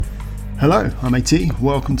Hello, I'm AT.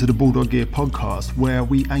 Welcome to the Bulldog Gear podcast, where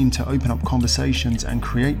we aim to open up conversations and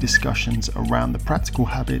create discussions around the practical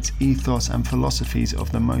habits, ethos, and philosophies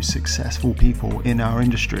of the most successful people in our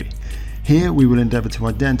industry. Here we will endeavour to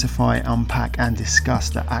identify, unpack, and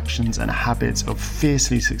discuss the actions and habits of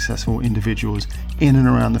fiercely successful individuals in and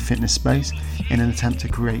around the fitness space in an attempt to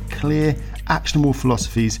create clear, actionable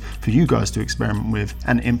philosophies for you guys to experiment with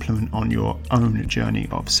and implement on your own journey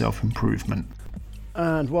of self-improvement.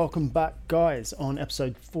 And welcome back, guys. On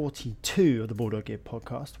episode 42 of the Bulldog Gear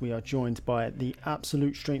podcast, we are joined by the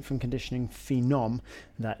absolute strength and conditioning phenom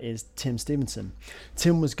that is Tim Stevenson.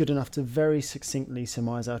 Tim was good enough to very succinctly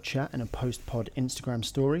surmise our chat in a post-pod Instagram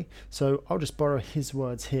story, so I'll just borrow his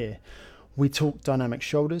words here. We talked dynamic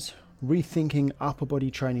shoulders, rethinking upper body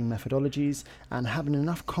training methodologies, and having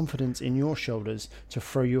enough confidence in your shoulders to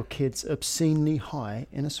throw your kids obscenely high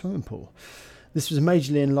in a swimming pool. This was a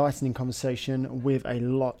majorly enlightening conversation with a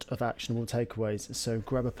lot of actionable takeaways, so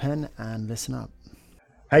grab a pen and listen up.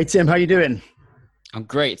 Hey Tim, how you doing? I'm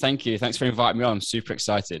great, thank you. Thanks for inviting me on. I'm super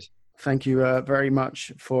excited. Thank you very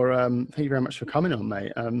much for coming on,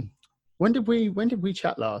 mate. When did we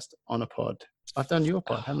chat last on a pod? I've done your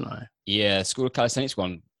pod, haven't I? Yeah, School of Calisthenics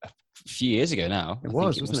one a few years ago now.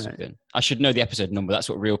 Wasn't it? I should know the episode number. That's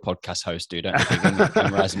what real podcast hosts do, don't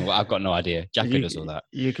they? I've got no idea. Jacko does all that.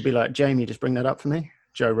 You could be like, Jamie, just bring that up for me.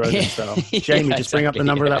 Joe Rogan style. Jamie, just bring up the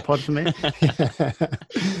number of that pod for me.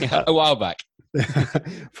 A while back.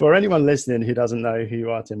 For anyone listening who doesn't know who you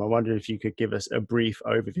are, Tim, I wonder if you could give us a brief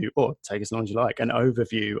overview, or take as long as you like, an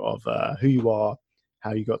overview of who you are,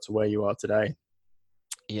 how you got to where you are today.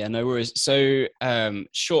 Yeah, no worries. So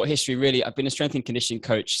short history, really. I've been a strength and conditioning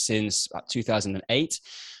coach since 2008.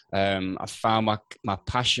 I found my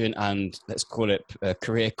passion and, let's call it,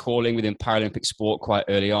 career calling within Paralympic sport quite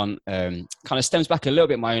early on. Kind of stems back a little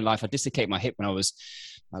bit in my own life. I dislocated my hip when I was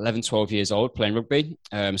 11, 12 years old playing rugby.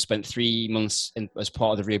 Spent 3 months as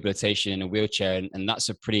part of the rehabilitation in a wheelchair. And that's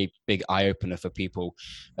a pretty big eye-opener for people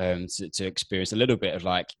to experience a little bit of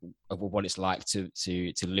what it's like to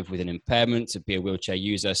live with an impairment, to be a wheelchair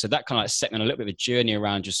user. So that kind of set me on a little bit of a journey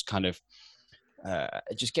around just kind of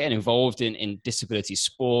just getting involved in disability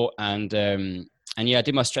sport. And yeah, I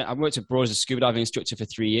did my strength. I worked abroad as a scuba diving instructor for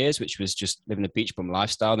 3 years, which was just living a beach bum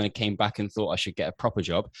lifestyle. Then I came back and thought I should get a proper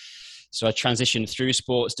job. So I transitioned through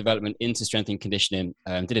sports development into strength and conditioning,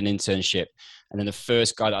 did an internship. And then the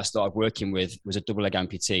first guy that I started working with was a double leg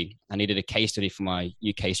amputee. I needed a case study for my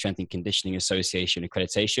UK Strength and Conditioning Association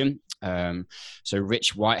accreditation. So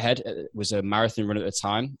Rich Whitehead was a marathon runner at the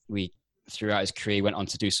time. Throughout his career, he went on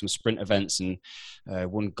to do some sprint events and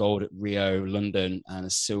won gold at Rio, London,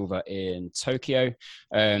 and silver in Tokyo.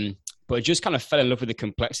 But I just kind of fell in love with the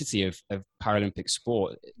complexity of Paralympic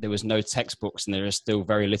sport. There was no textbooks, and there is still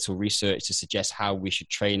very little research to suggest how we should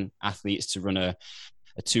train athletes to run a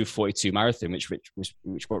 2:42 marathon, which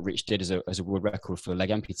what Rich did as a world record for a leg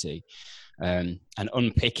amputee. And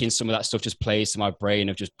unpicking some of that stuff just plays to my brain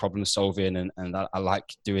of just problem solving, and I like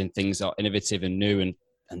doing things that are innovative and new and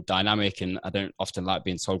dynamic, and I don't often like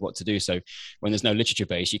being told what to do. So when there's no literature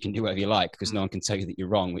base, you can do whatever you like because no one can tell you that you're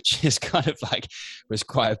wrong, which is kind of was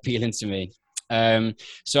quite appealing to me.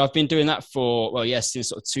 So I've been doing that since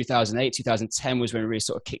sort of 2008, 2010 was when we really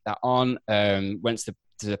sort of kicked that on. Went to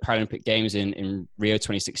the Paralympic Games in Rio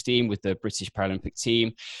 2016 with the British Paralympic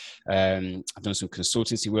team. I've done some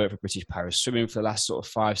consultancy work for British Para Swimming for the last sort of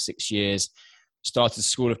 5-6 years. Started the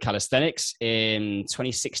School of Calisthenics in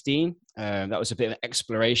 2016. That was a bit of an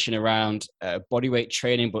exploration around bodyweight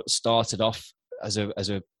training, but started off as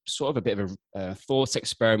a sort of a bit of a thought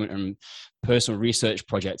experiment and personal research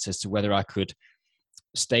project as to whether I could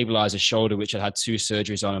stabilize a shoulder which I'd had 2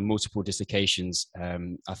 surgeries on and multiple dislocations.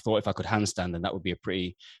 I thought if I could handstand, then that would be a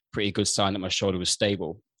pretty good sign that my shoulder was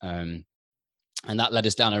stable. And that led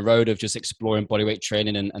us down a road of just exploring bodyweight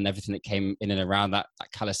training and everything that came in and around that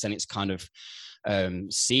calisthenics kind of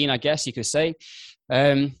scene, I guess you could say.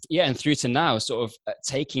 And through to now, sort of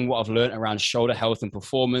taking what I've learned around shoulder health and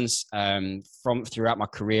performance from throughout my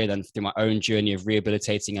career, then through my own journey of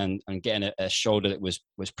rehabilitating and getting a shoulder that was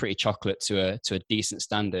pretty chocolate to a decent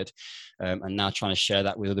standard, and now trying to share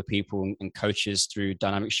that with other people and coaches through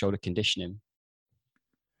dynamic shoulder conditioning.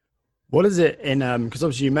 What is it in, because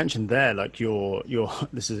obviously you mentioned there, like your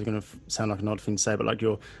this is going to sound like an odd thing to say, but like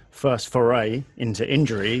your first foray into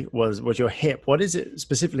injury was your hip. What is it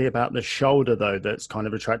specifically about the shoulder though that's kind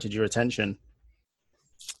of attracted your attention?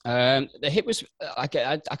 The hip was, I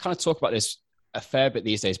kind of talk about this a fair bit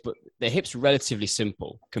these days, but the hip's relatively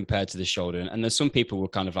simple compared to the shoulder. And there's some people will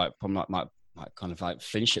kind of might kind of like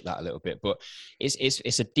flinch at that a little bit, but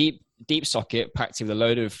it's a deep deep socket packed with a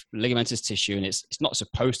load of ligamentous tissue, and it's not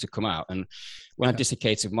supposed to come out. And when I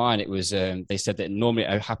dislocated mine, it was they said that normally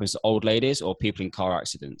it happens to old ladies or people in car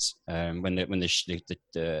accidents when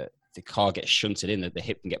the car gets shunted in, that the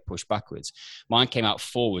hip can get pushed backwards. Mine came out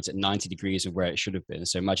forwards at 90 degrees of where it should have been.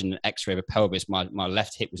 So imagine an X-ray of a pelvis. My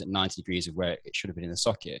left hip was at 90 degrees of where it should have been in the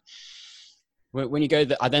socket. When you go,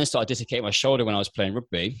 I then started dislocating my shoulder when I was playing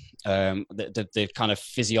rugby. The kind of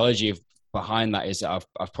physiology behind that is that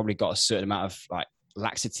I've probably got a certain amount of like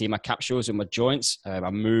laxity in my capsules and my joints. I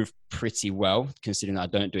move pretty well, considering that I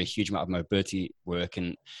don't do a huge amount of mobility work.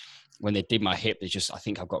 And when they did my hip, I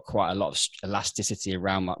think I've got quite a lot of elasticity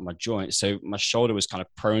around my joints. So my shoulder was kind of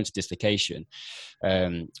prone to dislocation,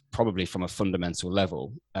 probably from a fundamental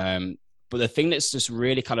level. But the thing that's just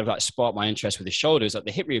really kind of like sparked my interest with the shoulder is that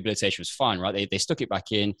the hip rehabilitation was fine, right? They stuck it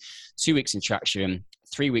back in, 2 weeks in traction,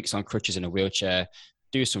 3 weeks on crutches in a wheelchair,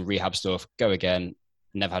 do some rehab stuff, go again,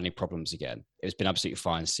 never had any problems again. It's been absolutely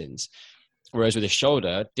fine since. Whereas with the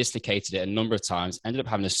shoulder, dislocated it a number of times, ended up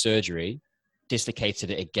having a surgery,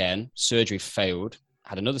 dislocated it again, surgery failed,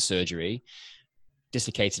 had another surgery,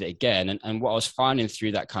 dislocated it again. And what I was finding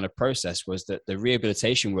through that kind of process was that the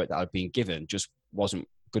rehabilitation work that I'd been given just wasn't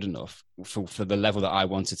good enough for the level that I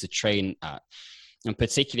wanted to train at. And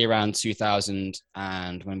particularly around 2000,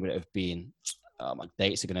 and when would it have been? My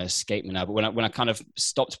dates are going to escape me now. But when I kind of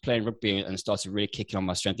stopped playing rugby and started really kicking on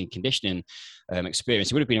my strength and conditioning experience,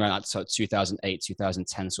 it would have been around that sort of 2008,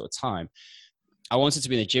 2010 sort of time. I wanted to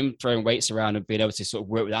be in the gym throwing weights around and being able to sort of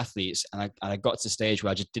work with athletes. And I got to a stage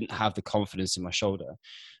where I just didn't have the confidence in my shoulder.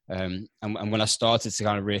 And when I started to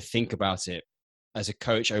kind of really think about it as a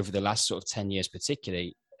coach over the last sort of 10 years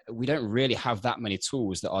particularly, we don't really have that many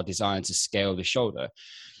tools that are designed to scale the shoulder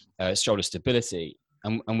stability.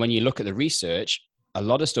 And when you look at the research, a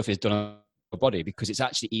lot of stuff is done on the body because it's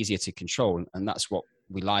actually easier to control. And that's what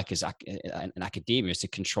we like as in academia, is to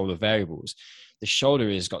control the variables. The shoulder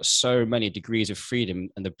has got so many degrees of freedom,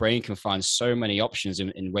 and the brain can find so many options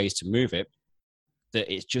in ways to move it,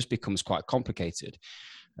 that it just becomes quite complicated.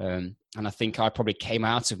 And I think I probably came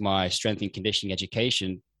out of my strength and conditioning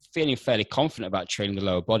education feeling fairly confident about training the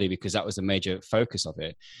lower body because that was the major focus of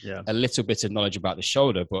it. Yeah. A little bit of knowledge about the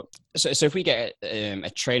shoulder. But so if we get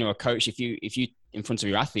a trainer or a coach, if you in front of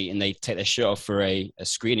your athlete and they take their shirt off for a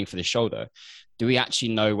screening for the shoulder, do we actually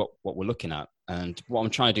know what we're looking at? And what I'm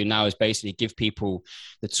trying to do now is basically give people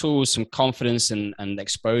the tools, some confidence and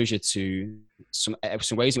exposure to some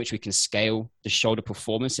ways in which we can scale the shoulder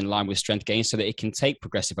performance in line with strength gains so that it can take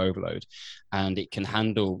progressive overload and it can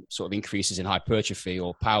handle sort of increases in hypertrophy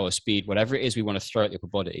or power, speed, whatever it is we want to throw at the upper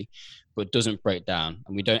body, but doesn't break down.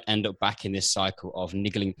 And we don't end up back in this cycle of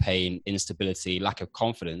niggling pain, instability, lack of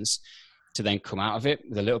confidence, to then come out of it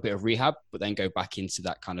with a little bit of rehab, but then go back into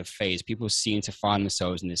that kind of phase. People seem to find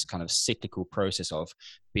themselves in this kind of cyclical process of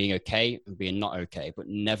being okay and being not okay, but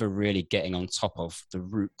never really getting on top of the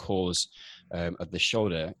root cause of the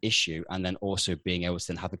shoulder issue, and then also being able to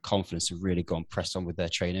then have the confidence to really go and press on with their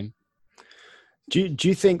training. Do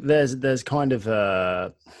you think there's kind of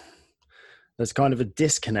a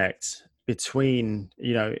disconnect between,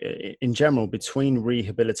 in general, between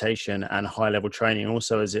rehabilitation and high level training?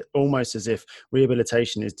 Also, almost as if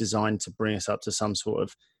rehabilitation is designed to bring us up to some sort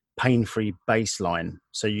of pain-free baseline,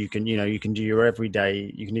 so you can do your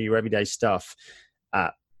everyday stuff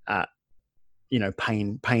at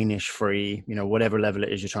painish free, whatever level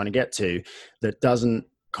it is you're trying to get to, that doesn't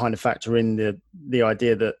kind of factor in the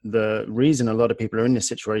idea that the reason a lot of people are in this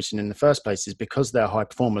situation in the first place is because they're high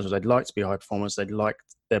performers, or they'd like to be high performers, they'd like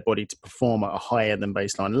their body to perform at a higher than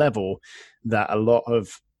baseline level, that a lot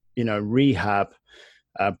of rehab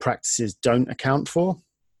practices don't account for.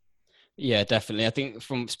 Yeah, definitely. I think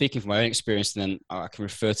from speaking from my own experience, and then I can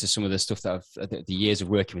refer to some of the stuff that the years of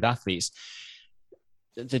working with athletes.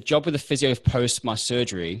 The job with the physio post my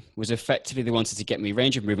surgery was effectively they wanted to get me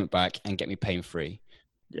range of movement back and get me pain free.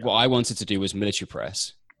 Yeah. What I wanted to do was military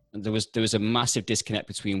press. And there was a massive disconnect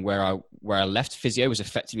between where I left physio was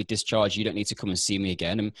effectively discharged. You don't need to come and see me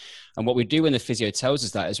again. And what we do when the physio tells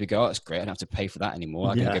us that is we go, oh, that's great. I don't have to pay for that anymore.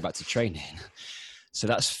 I can go back to training. So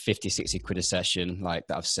that's 50, 60 quid a session that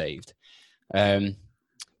I've saved. But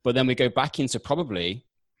then we go back into probably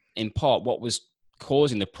in part what was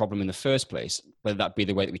causing the problem in the first place, whether that be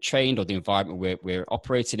the way that we trained or the environment we're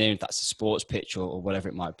operating in, if that's a sports pitch or whatever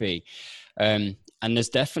it might be. And there's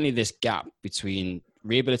definitely this gap between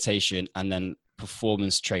rehabilitation and then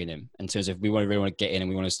performance training in terms of we really want to get in and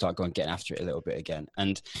we want to start getting after it a little bit again.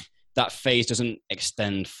 And that phase doesn't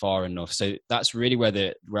extend far enough. So that's really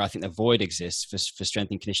where I think the void exists for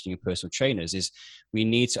strength and conditioning and personal trainers. Is we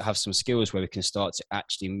need to have some skills where we can start to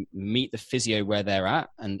actually meet the physio where they're at,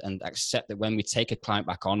 and accept that when we take a client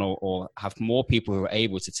back on, or have more people who are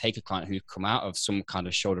able to take a client who've come out of some kind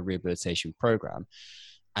of shoulder rehabilitation program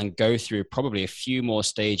and go through probably a few more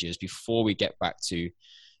stages before we get back to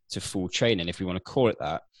full training, if we want to call it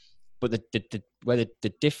that. But where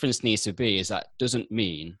the difference needs to be is that doesn't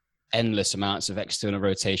mean endless amounts of external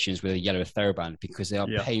rotations with a yellow TheraBand, because they are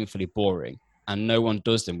painfully boring and no one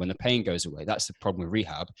does them when the pain goes away. That's the problem with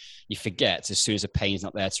rehab. You forget as soon as the pain's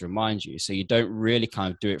not there to remind you. So you don't really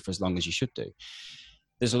kind of do it for as long as you should do.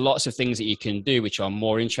 There's lots of things that you can do which are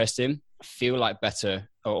more interesting, feel like better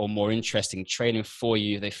or more interesting training for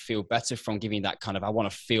you. They feel better from giving you that kind of, I want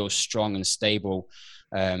to feel strong and stable.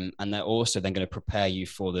 And they're also then going to prepare you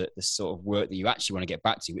for the sort of work that you actually want to get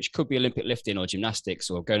back to, which could be Olympic lifting or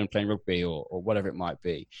gymnastics or going and playing rugby or whatever it might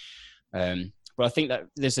be. But I think that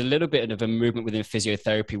there's a little bit of a movement within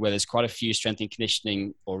physiotherapy where there's quite a few strength and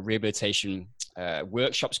conditioning or rehabilitation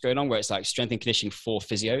workshops going on, where it's like strength and conditioning for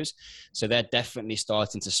physios. So they're definitely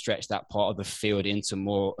starting to stretch that part of the field into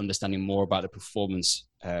more understanding more about the performance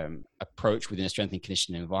approach within a strength and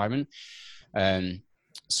conditioning environment.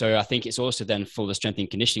 So I think it's also then for the strength and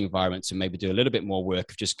conditioning environment to maybe do a little bit more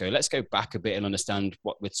work of just let's go back a bit and understand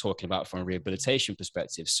what we're talking about from a rehabilitation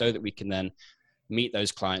perspective, so that we can then meet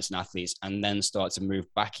those clients and athletes and then start to move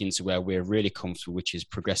back into where we're really comfortable, which is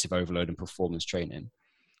progressive overload and performance training.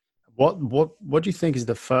 What do you think is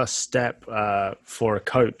the first step for a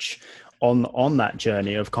coach on that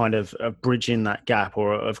journey of kind of bridging that gap,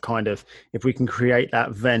 or of kind of, if we can create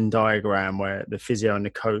that Venn diagram where the physio and the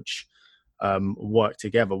coach work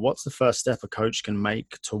together, what's the first step a coach can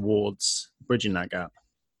make towards bridging that gap?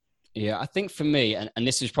 Yeah, I think for me, and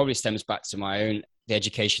this is probably stems back to the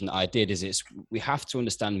education that I did, is we have to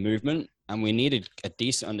understand movement, and we needed a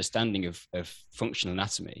decent understanding of functional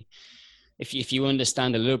anatomy. If you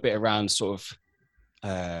understand a little bit around sort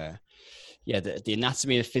of, the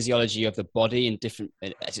anatomy, the physiology of the body in different,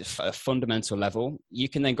 at a fundamental level, you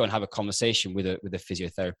can then go and have a conversation with a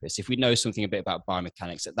physiotherapist. If we know something a bit about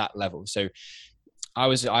biomechanics at that level. So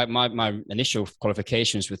my initial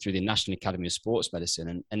qualifications were through the National Academy of Sports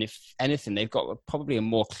Medicine. And if anything, they've got probably a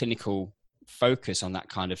more clinical focus on that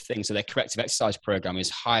kind of thing. So their corrective exercise program is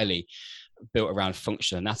highly built around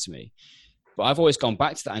functional anatomy. But I've always gone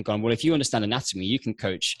back to that and gone, well, if you understand anatomy, you can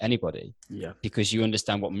coach anybody, because you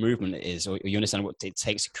understand what movement it is, or you understand what it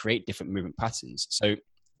takes to create different movement patterns. So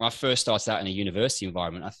when I first started out in a university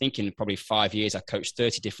environment, I think in probably 5 years, I coached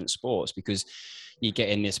 30 different sports, because you get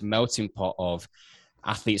in this melting pot of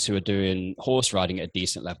athletes who are doing horse riding at a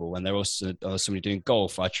decent level, and they're also somebody doing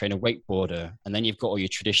golf. I train a wakeboarder, and then you've got all your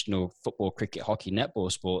traditional football, cricket, hockey,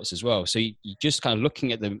 netball sports as well. So you just kind of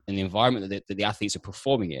looking at them in the environment that the athletes are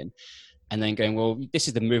performing in, and then going, well, this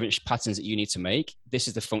is the movement patterns that you need to make. This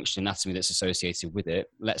is the functional anatomy that's associated with it.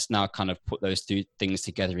 Let's now kind of put those two things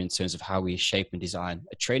together in terms of how we shape and design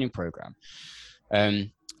a training program.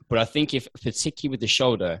 But I think if particularly with the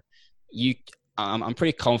shoulder, I'm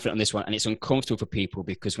pretty confident on this one, and it's uncomfortable for people,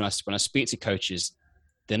 because when I speak to coaches,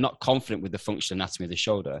 they're not confident with the functional anatomy of the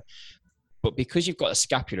shoulder. But because you've got a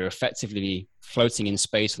scapula effectively floating in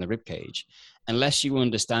space on the rib cage, unless you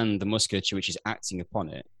understand the musculature which is acting upon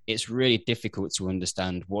it, it's really difficult to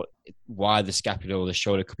understand why the scapula or the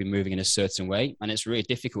shoulder could be moving in a certain way. And it's really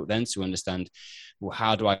difficult then to understand, well,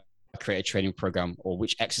 how do I create a training program, or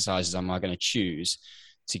which exercises am I going to choose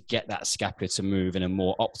to get that scapula to move in a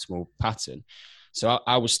more optimal pattern? So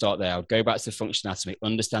I would start there. I would go back to the functional anatomy,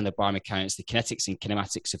 understand the biomechanics, the kinetics and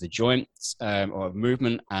kinematics of the joints or of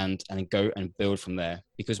movement, and go and build from there.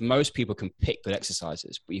 Because most people can pick good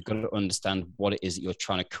exercises, but you've got to understand what it is that you're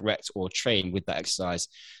trying to correct or train with that exercise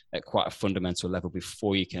at quite a fundamental level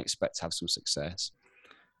before you can expect to have some success.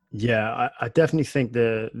 Yeah, I definitely think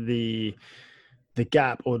the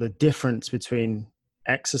gap, or the difference between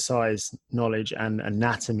exercise knowledge and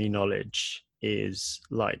anatomy knowledge is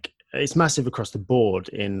it's massive across the board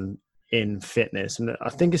in fitness. And I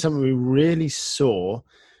think it's something we really saw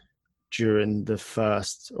during during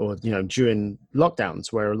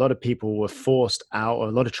lockdowns, where a lot of people were forced out, or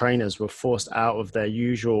a lot of trainers were forced out of their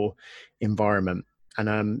usual environment. And,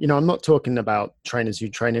 I'm not talking about trainers who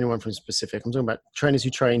train anyone from specific. I'm talking about trainers who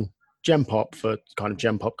train Gen Pop for kind of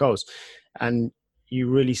Gen Pop goals. And you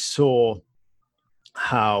really saw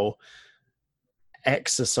how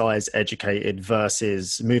exercise educated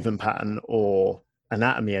versus movement pattern or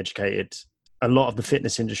anatomy educated a lot of the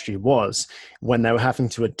fitness industry was, when they were having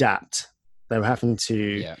to adapt They were having to,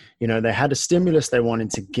 Yeah. they had a stimulus they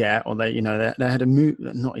wanted to get, or they had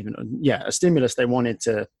a stimulus they wanted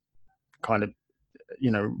to kind of,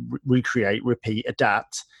 recreate, repeat,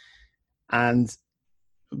 adapt. And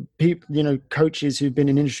people, coaches who've been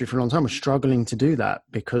in industry for a long time were struggling to do that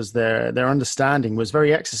because their understanding was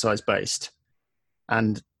very exercise based.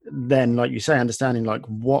 And then, like you say, understanding like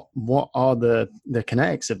what are the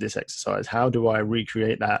kinetics of this exercise? How do I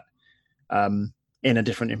recreate that in a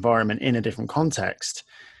different environment, in a different context?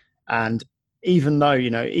 And even though,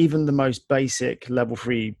 even the most basic level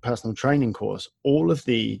 3 personal training course, all of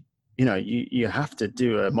the, you have to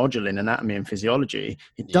do a module in anatomy and physiology.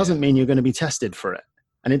 It doesn't mean you're going to be tested for it.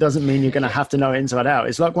 And it doesn't mean you're going to have to know it inside out.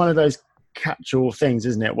 It's like one of those catch-all things,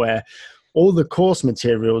 isn't it? Where all the course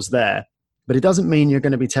material's there, but it doesn't mean you're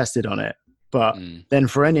going to be tested on it. But then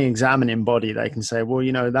for any examining body, they can say,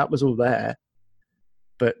 well, that was all there,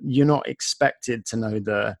 but you're not expected to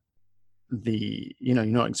know you're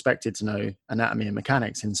not expected to know anatomy and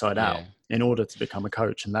mechanics inside out in order to become a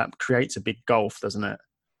coach. And that creates a big gulf, doesn't it?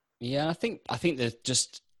 Yeah, I think there's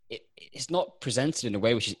just it's not presented in a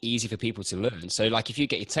way which is easy for people to learn. So like if you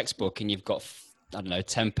get your textbook and you've got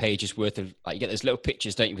 10 pages worth of, like, you get those little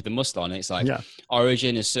pictures, don't you, with the muscle on it. It's like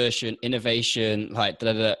origin, insertion, innovation, like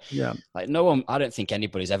like no one, I don't think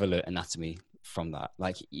anybody's ever learned anatomy from that.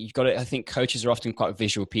 Like you've got to, I think coaches are often quite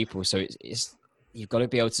visual people, so it's you've got to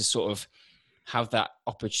be able to sort of have that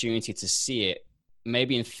opportunity to see it,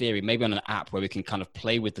 maybe in theory, maybe on an app where we can kind of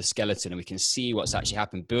play with the skeleton and we can see what's actually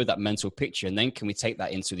happened, build that mental picture, and then can we take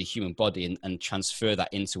that into the human body and transfer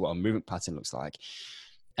that into what a movement pattern looks like.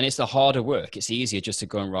 And it's the harder work. It's easier just to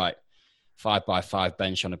go and write 5x5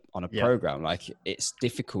 bench on a program. Like it's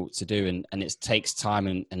difficult to do, and it takes time,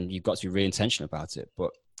 and you've got to be really intentional about it.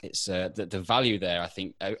 But it's the value there, I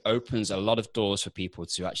think, opens a lot of doors for people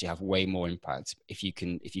to actually have way more impact if you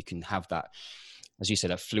can have that, as you said,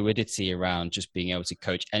 that fluidity around just being able to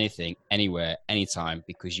coach anything, anywhere, anytime,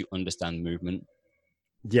 because you understand movement.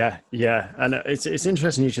 Yeah. And it's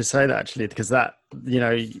interesting you should say that, actually, because that,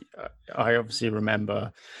 I obviously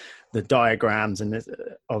remember the diagrams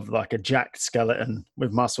of like a jacked skeleton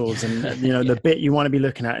with muscles, and the bit you want to be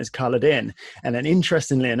looking at is colored in. And then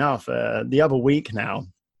interestingly enough, the other week now,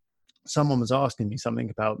 someone was asking me something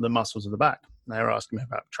about the muscles of the back. They were asking me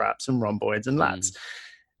about traps and rhomboids and lats.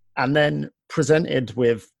 And then presented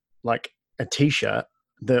with like a t-shirt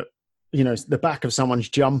that, the back of someone's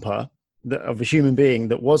jumper of a human being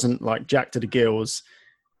that wasn't like jacked to the gills,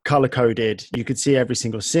 color coded. You could see every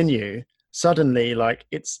single sinew. Suddenly, like,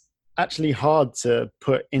 it's actually hard to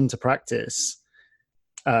put into practice,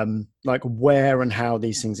 like where and how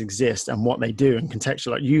these things exist and what they do, and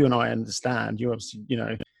contextual. Like you and I understand, you obviously,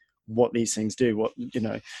 what these things do,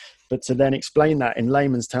 but to then explain that in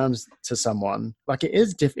layman's terms to someone, like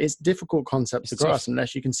it's difficult concept to grasp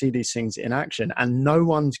unless you can see these things in action, and no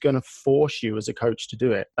one's going to force you as a coach to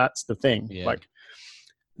do it. That's the thing. Like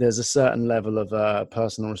there's a certain level of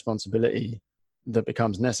personal responsibility that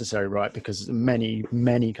becomes necessary, right? Because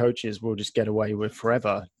many coaches will just get away with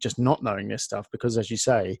forever just not knowing this stuff, because as you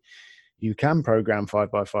say, you can program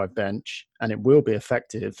 5x5 bench and it will be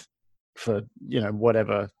effective for,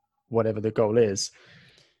 whatever the goal is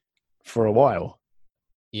for a while.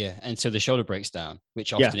 Yeah. Until the shoulder breaks down,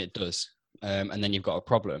 which often it does. And then you've got a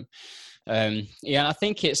problem. And I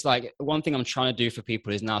think it's like one thing I'm trying to do for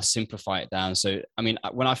people is now simplify it down. So, I mean,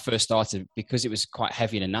 when I first started, because it was quite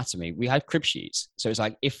heavy in anatomy, we had crib sheets. So it's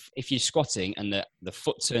like, if you're squatting and the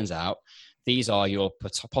foot turns out, these are your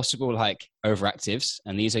possible like overactives,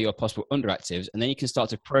 and these are your possible underactives. And then you can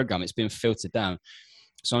start to program. It's been filtered down.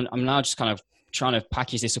 So I'm now just kind of trying to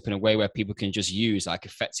package this up in a way where people can just use like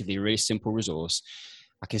effectively a really simple resource.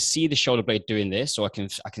 I can see the shoulder blade doing this, or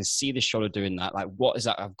I can see the shoulder doing that. Like, what is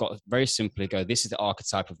that? I've got to very simply go, this is the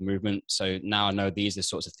archetype of movement. So now I know these are the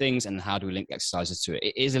sorts of things, and how do we link exercises to it?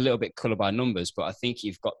 It is a little bit color by numbers, but I think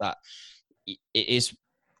you've got that. It's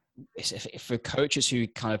for coaches who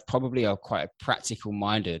kind of probably are quite practical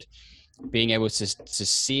minded, being able to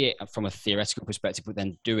see it from a theoretical perspective, but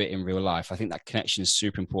then do it in real life. I think that connection is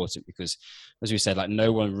super important, because as we said, like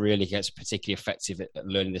no one really gets particularly effective at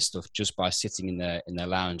learning this stuff just by sitting in their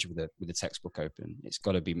lounge with the textbook open. It's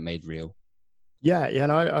got to be made real. Yeah.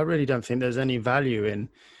 And I really don't think there's any value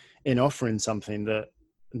in offering something that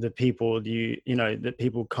the people that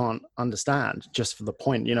people can't understand just for the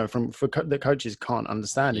point, that coaches can't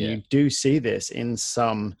understand. And you do see this in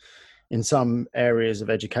some areas of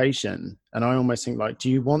education. And I almost think, like, do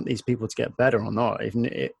you want these people to get better or not?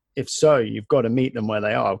 If so, you've got to meet them where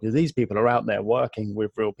they are, because these people are out there working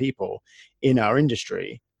with real people in our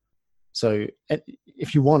industry. So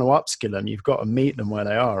if you want to upskill them, you've got to meet them where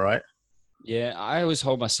they are, right? Yeah, I always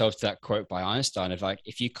hold myself to that quote by Einstein of like,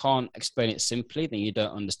 if you can't explain it simply, then you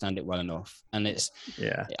don't understand it well enough. And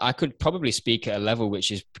Yeah. I could probably speak at a level which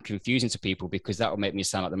is confusing to people because that will make me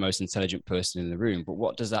sound like the most intelligent person in the room. But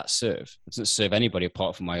what does that serve? It doesn't serve anybody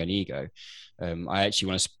apart from my own ego. I actually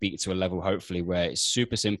want to speak to a level, hopefully, where it's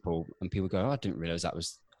super simple and people go, oh, I didn't realize I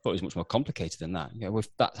thought it was much more complicated than that. Yeah, well, if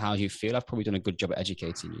that's how you feel, I've probably done a good job at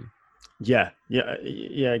educating you. Yeah,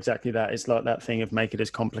 exactly that. It's like that thing of make it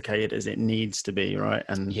as complicated as it needs to be, right?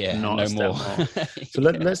 And Yeah, not no a step more. more. So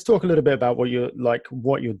let's talk a little bit about what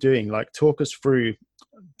you're doing. Like, talk us through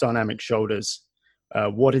dynamic shoulders.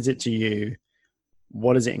 What is it to you?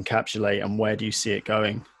 What does it encapsulate, and where do you see it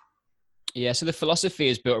going? Yeah, so the philosophy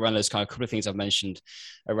is built around those kind of couple of things I've mentioned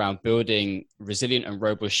around building resilient and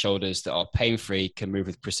robust shoulders that are pain-free, can move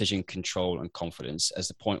with precision, control, and confidence as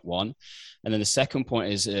the point one. And then the second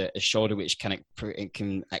point is a shoulder which can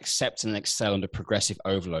accept and excel under progressive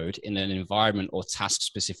overload in an environment or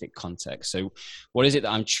task-specific context. So what is it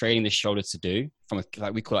that I'm training the shoulder to do?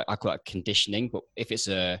 I call it conditioning, but if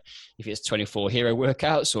it's 24 hero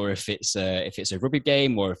workouts, or if it's a rugby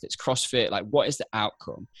game, or if it's CrossFit, like what is the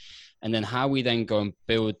outcome? And then how we then go and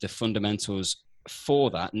build the fundamentals for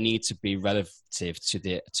that need to be relative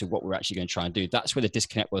to what we're actually going to try and do. That's where the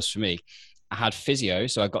disconnect was for me. I had physio,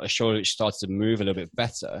 so I got a shoulder which started to move a little bit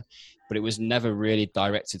better, but it was never really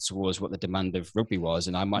directed towards what the demand of rugby was.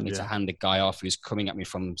 And I might need to hand a guy off who's coming at me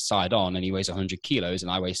from side on and he weighs 100 kilos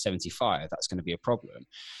and I weigh 75. That's going to be a problem.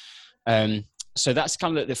 So that's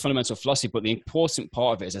kind of the fundamental philosophy. But the important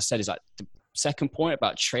part of it, as I said, is like the second point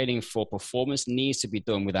about training for performance needs to be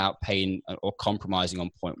done without pain or compromising on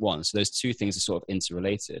point one. So those two things are sort of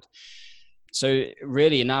interrelated. So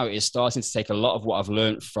really now it is starting to take a lot of what I've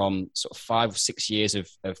learned from sort of 5 or 6 years of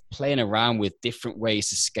playing around with different ways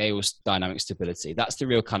to scale dynamic stability. That's the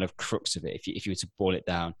real kind of crux of it, if you were to boil it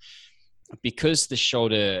down. Because the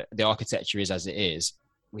shoulder, the architecture is as it is,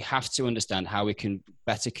 we have to understand how we can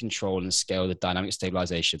better control and scale the dynamic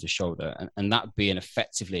stabilization of the shoulder. And that being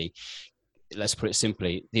effectively, let's put it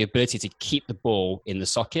simply, the ability to keep the ball in the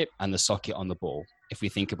socket and the socket on the ball. If we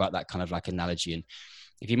think about that kind of like analogy, and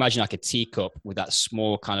if you imagine like a teacup with that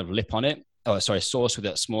small kind of lip on it, sauce with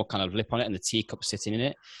that small kind of lip on it and the teacup sitting in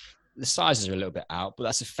it, the sizes are a little bit out, but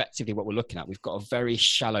that's effectively what we're looking at. We've got a very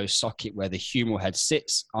shallow socket where the humeral head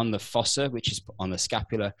sits on the fossa, which is on the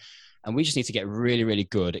scapula. And we just need to get really, really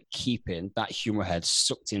good at keeping that humeral head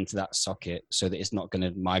sucked into that socket so that it's not going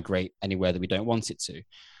to migrate anywhere that we don't want it to.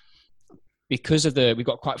 Because of we've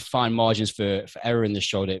got quite fine margins for error in the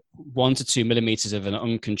shoulder, 1 to 2 millimeters of an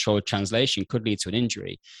uncontrolled translation could lead to an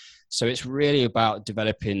injury. So it's really about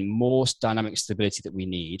developing more dynamic stability that we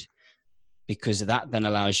need, because that then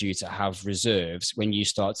allows you to have reserves when you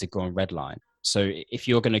start to go on red line. So if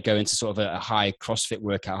you're going to go into sort of a high CrossFit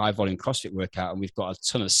workout, high volume CrossFit workout, and we've got a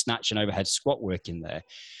ton of snatch and overhead squat work in there,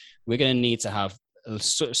 we're going to need to have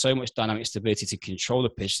so much dynamic stability to control the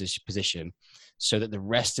position so that the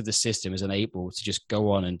rest of the system is unable to just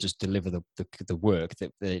go on and just deliver the work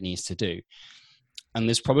that it needs to do. And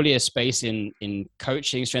there's probably a space in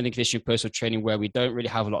coaching, strength and conditioning, personal training where we don't really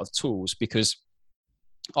have a lot of tools, because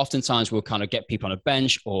oftentimes we'll kind of get people on a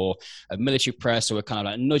bench or a military press, or we're kind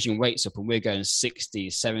of like nudging weights up and we're going 60,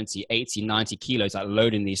 70, 80, 90 kilos, like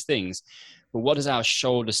loading these things. But what does our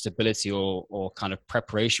shoulder stability or kind of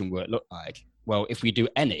preparation work look like? Well, if we do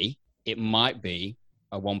any, it might be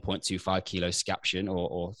a 1.25 kilo scaption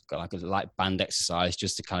or like a light band exercise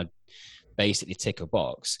just to kind of basically tick a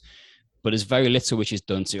box. But there's very little which is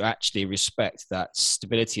done to actually respect that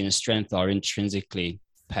stability and strength are intrinsically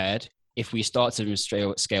paired. If we start to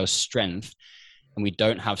scale strength and we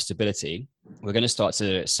don't have stability, we're going to start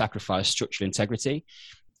to sacrifice structural integrity.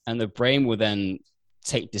 And the brain will then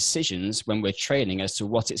take decisions when we're training as to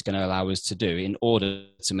what it's going to allow us to do in order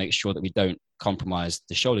to make sure that we don't compromise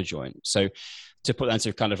the shoulder joint. So to put that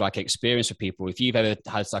into kind of like experience for people, if you've ever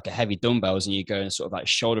had like a heavy dumbbells and you go and sort of like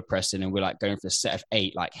shoulder pressing and we're like going for a set of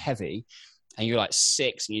 8, like heavy, and you're like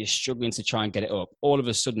 6 and you're struggling to try and get it up, all of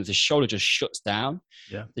a sudden the shoulder just shuts down.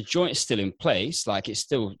 Yeah. The joint is still in place, like it's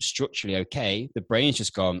still structurally okay. The brain's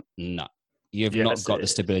just gone, no, you've not got the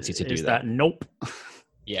stability to do that. Nope.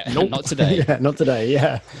 Yeah, nope. Not today. Yeah, not today.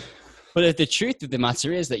 Yeah. But the truth of the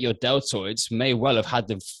matter is that your deltoids may well have had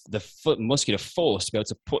the foot muscular force to be able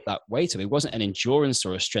to put that weight up. It wasn't an endurance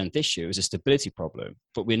or a strength issue. It was a stability problem.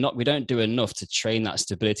 But we don't do enough to train that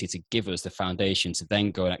stability to give us the foundation to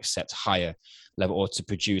then go and accept higher level or to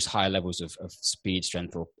produce higher levels of speed,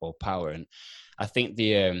 strength, or power. And I think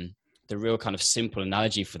the real kind of simple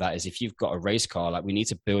analogy for that is if you've got a race car, like we need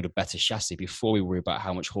to build a better chassis before we worry about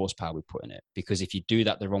how much horsepower we put in it. Because if you do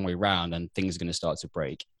that the wrong way around, then things are going to start to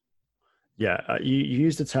break. Yeah, you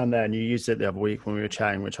used the term there, and you used it the other week when we were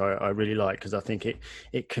chatting, which I really like, because I think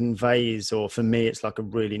it conveys, or for me, it's like a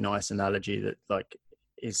really nice analogy that like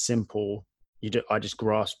is simple. I just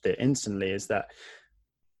grasped it instantly. Is that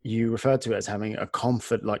you referred to it as having a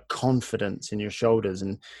confidence in your shoulders,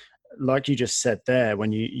 and like you just said there,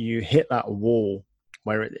 when you hit that wall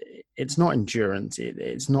where it's not endurance,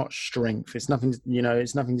 it's not strength, it's nothing,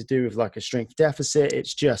 it's nothing to do with like a strength deficit.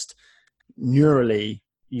 It's just neurally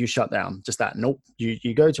you shut down. Just that, nope,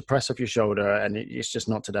 you go to press off your shoulder and it's just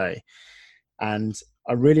not today. And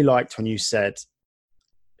I really liked when you said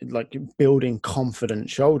like building confident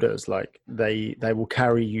shoulders, like they will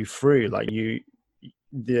carry you through. Like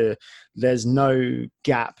there's no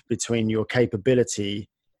gap between your capability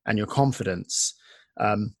and your confidence.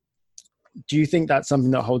 Do you think that's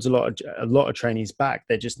something that holds a lot of trainees back?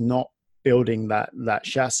 They're just not building that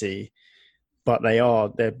chassis, but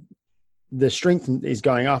the strength is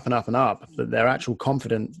going up and up and up, but their actual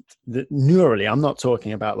confidence, neurally, I'm not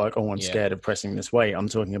talking about like, oh, I'm scared of pressing this weight. I'm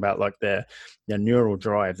talking about like their neural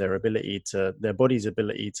drive, their body's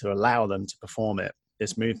ability to allow them to perform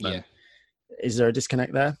this movement. Yeah. Is there a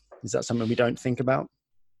disconnect there? Is that something we don't think about?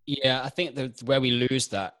 Yeah, I think where we lose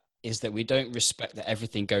that is that we don't respect that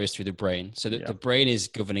everything goes through the brain. So that the brain is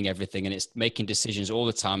governing everything, and it's making decisions all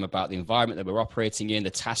the time about the environment that we're operating in,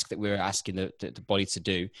 the task that we're asking the body to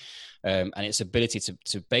do, and its ability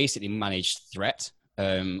to basically manage threat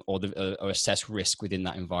or assess risk within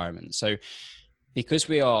that environment. So because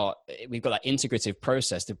we've got that integrative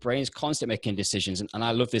process, the brain is constantly making decisions. And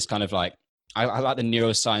I love this kind of like, I like the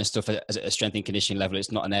neuroscience stuff at a strength and conditioning level.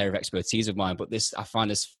 It's not an area of expertise of mine, but I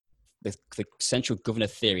find the central governor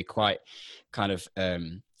theory quite kind of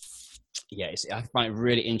I find it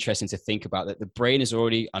really interesting to think about that the brain is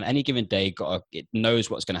already on any given day it knows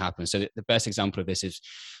what's going to happen. So the best example of this is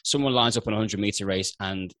someone lines up on a 100-meter race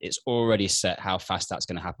and it's already set how fast that's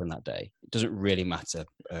going to happen that day. It doesn't really matter.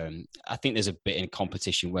 I think there's a bit in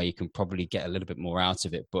competition where you can probably get a little bit more out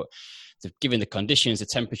of it, but given the conditions, the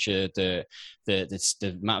temperature, the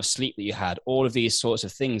amount of sleep that you had, all of these sorts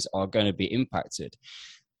of things are going to be impacted.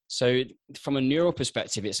 So from a neural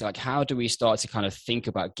perspective, it's like, how do we start to kind of think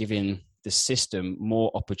about giving the system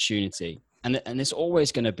more opportunity? And there's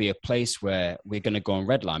always going to be a place where we're going to go on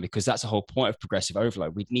redline, because that's the whole point of progressive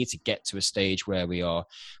overload. We need to get to a stage where we are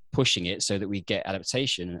pushing it so that we get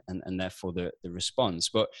adaptation and therefore the response,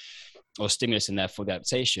 or stimulus and therefore the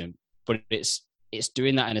adaptation. But it's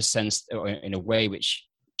doing that in a sense, or in a way which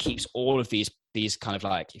keeps all of these kind of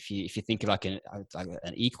like, if you think of like an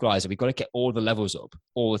equalizer, we've got to get all the levels up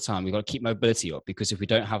all the time. We've got to keep mobility up, because if we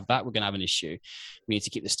don't have that, we're going to have an issue. We need to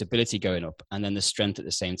keep the stability going up and then the strength at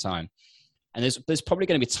the same time. And there's probably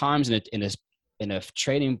going to be times in a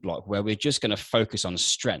training block where we're just going to focus on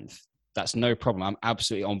strength. That's no problem. I'm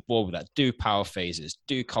absolutely on board with that. Do power phases,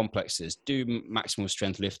 do complexes, do maximal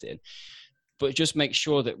strength lifting. But just make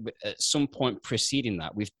sure that at some point preceding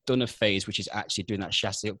that, we've done a phase which is actually doing that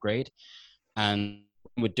chassis upgrade. And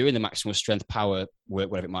we're doing the maximal strength power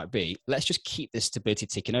work, whatever it might be. Let's just keep this stability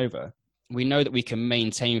ticking over. We know that we can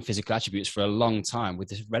maintain physical attributes for a long time with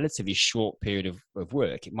this relatively short period of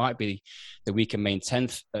work. It might be that we can maintain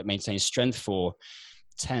strength for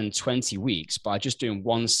 10, 20 weeks by just doing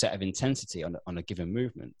one set of intensity on a given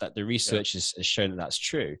movement. That the research has shown that that's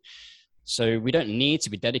true. So we don't need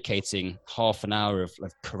to be dedicating half an hour of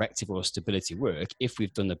corrective or stability work if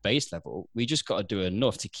we've done the base level. We just got to do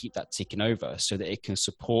enough to keep that ticking over so that it can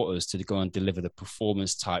support us to go and deliver the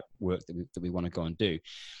performance type work that we want to go and do.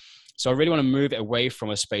 So I really want to move it away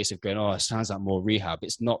from a space of going, oh, it sounds like more rehab.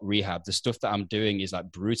 It's not rehab. The stuff that I'm doing is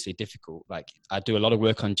like brutally difficult. Like I do a lot of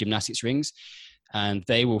work on gymnastics rings, and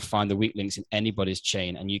they will find the weak links in anybody's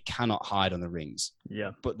chain, and you cannot hide on the rings.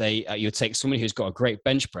 Yeah. But you'll take somebody who's got a great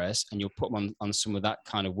bench press and you'll put them on some of that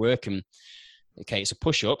kind of work, and okay, it's a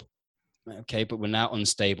push up. Okay. But we're now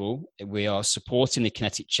unstable. We are supporting the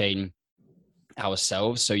kinetic chain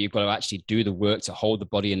ourselves. So you've got to actually do the work to hold the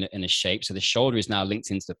body in a shape. So the shoulder is now linked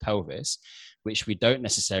into the pelvis, which we don't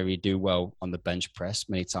necessarily do well on the bench press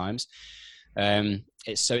many times.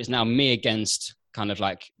 It's now me against kind of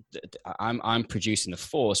like I'm producing the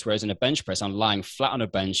force, whereas in a bench press, I'm lying flat on a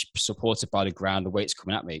bench, supported by the ground, the weight's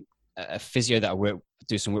coming at me. A physio that I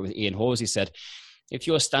do some work with, Ian Hawes, he said, if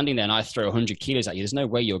you're standing there and I throw 100 kilos at you, there's no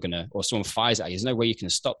way you're going to, or someone fires at you, there's no way you can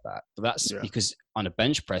stop that. But that's because on a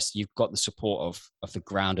bench press, you've got the support of the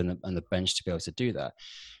ground and the bench to be able to do that.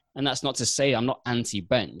 And that's not to say I'm not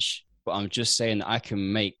anti-bench, but I'm just saying that I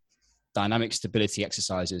can make dynamic stability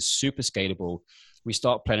exercises super scalable. We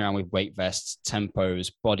start playing around with weight vests, tempos,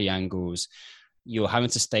 body angles. You're having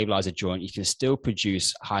to stabilize a joint. You can still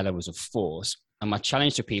produce high levels of force, And my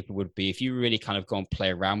challenge to people would be, if you really kind of go and play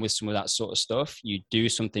around with some of that sort of stuff, you do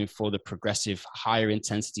something for the progressive higher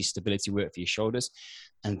intensity stability work for your shoulders,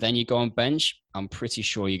 and then you go on bench, I'm pretty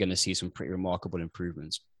sure you're going to see some pretty remarkable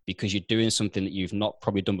improvements, because you're doing something that you've not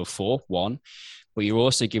probably done before, one, but you're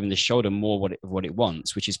also giving the shoulder more what it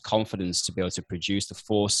wants, which is confidence to be able to produce the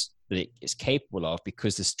force that it is capable of,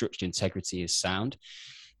 because the structural integrity is sound.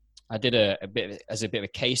 I did a bit of a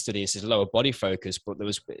case study. This is lower body focus, but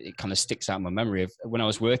it kind of sticks out in my memory of when I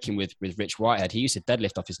was working with Rich Whitehead. He used to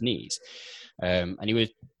deadlift off his knees, and he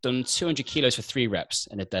would done 200 kilos for 3 reps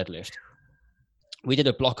in a deadlift. We did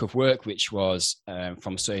a block of work which was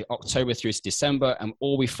from October through to December, and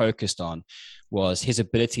all we focused on was his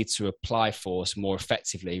ability to apply force more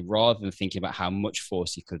effectively, rather than thinking about how much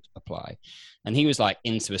force he could apply. And he was like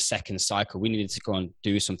into a second cycle. We needed to go and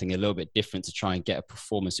do something a little bit different to try and get a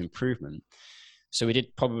performance improvement. So we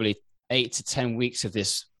did probably 8 to 10 weeks of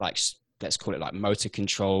this, like, let's call it like motor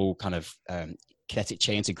control, kind of kinetic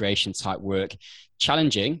chain integration type work.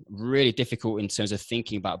 Challenging, really difficult in terms of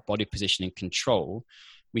thinking about body position and control.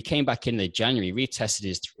 We came back in January, retested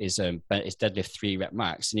his deadlift 3 rep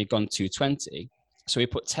max, and he'd gone 220. So we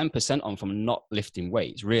put 10% on from not lifting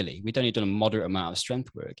weights, really. We'd only done a moderate amount of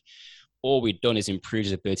strength work. All we'd done is improve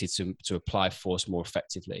his ability to apply force more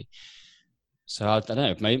effectively. So I don't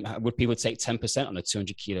know, maybe, would people take 10% on a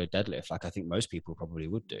 200 kilo deadlift? Like I think most people probably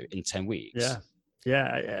would do in 10 weeks. Yeah.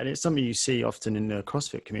 Yeah, and it's something you see often in the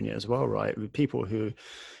CrossFit community as well, right? With people who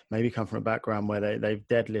maybe come from a background where they've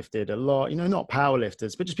deadlifted a lot, you know, not power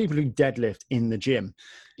lifters, but just people who deadlift in the gym.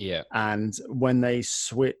 Yeah. And when they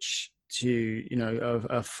switch to, you know,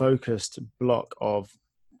 a focused block of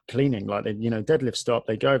cleaning, like they, you know, deadlift stop,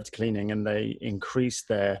 they go over to cleaning and they increase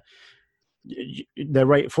their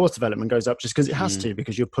rate of force development goes up just because it has to,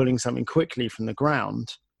 because you're pulling something quickly from the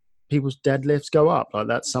ground. People's deadlifts go up. Like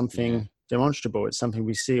that's something demonstrable. It's something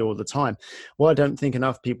we see all the time. What I don't think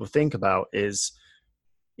enough people think about is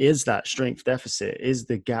that strength deficit, is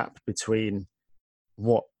the gap between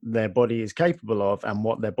what their body is capable of and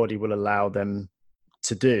what their body will allow them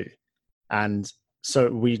to do. And so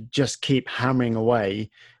we just keep hammering away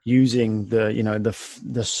using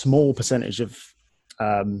the small percentage of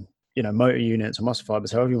motor units or muscle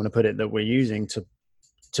fibers, however you want to put it, that we're using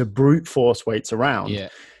to brute force weights around. Yeah.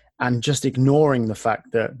 And just ignoring the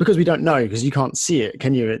fact that, because we don't know, because you can't see it,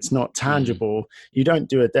 can you? It's not tangible. You don't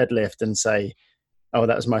do a deadlift and say, oh,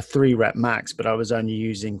 that was my 3 rep max, but I was only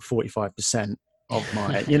using 45% of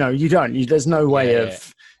my, you don't. There's no way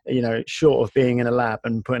of, short of being in a lab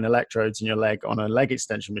and putting electrodes in your leg on a leg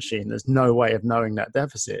extension machine, there's no way of knowing that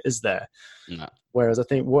deficit, is there? No. Whereas I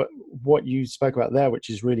think what you spoke about there,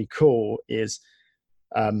 which is really cool, is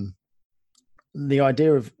the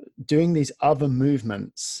idea of doing these other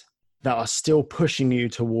movements that are still pushing you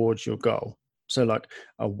towards your goal. So like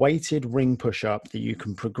a weighted ring push-up that you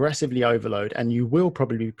can progressively overload, and you will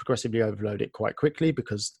probably progressively overload it quite quickly,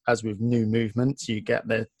 because as with new movements, you get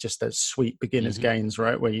just those sweet beginner's gains,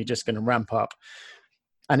 right? Where you're just going to ramp up.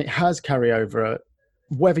 And it has carryover.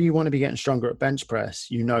 Whether you want to be getting stronger at bench press,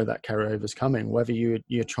 that carryover is coming. Whether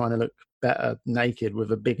you're trying to look better naked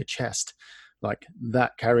with a bigger chest, like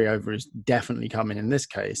that carryover is definitely coming in this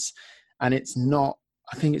case. And it's not,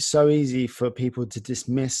 I think it's so easy for people to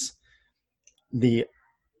dismiss the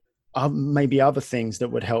maybe other things that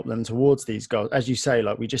would help them towards these goals. As you say,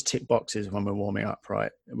 like we just tick boxes when we're warming up,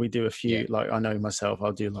 right? We do a few, like I know myself,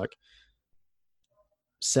 I'll do like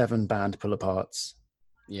 7 band pull aparts.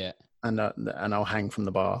 Yeah. And I'll hang from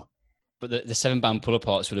the bar. But the 7 band pull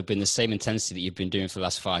aparts would have been the same intensity that you've been doing for the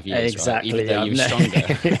last 5 years, exactly, right? Even though you were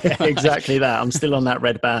stronger. Exactly that. I'm still on that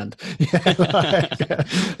red band.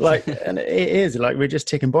 And it is like we're just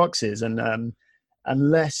ticking boxes, and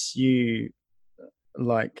unless you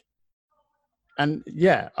I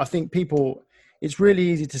think people, it's really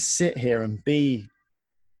easy to sit here and be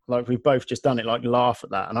like we've both just done it, like laugh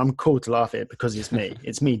at that, and I'm cool to laugh at it because it's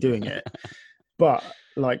me doing it. But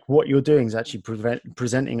like what you're doing is actually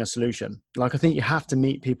presenting a solution. Like I think you have to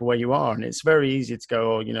meet people where you are, and it's very easy to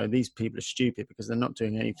go, oh, these people are stupid because they're not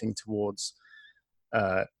doing anything towards,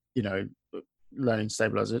 learning to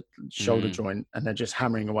stabilize a shoulder joint, and they're just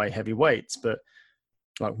hammering away heavy weights. But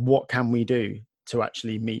like, what can we do to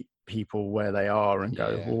actually meet people where they are and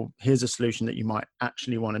go, well, here's a solution that you might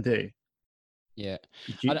actually want to do. Yeah.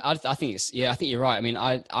 I think I think you're right. I mean,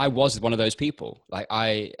 I was one of those people. Like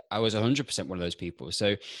I was 100% one of those people.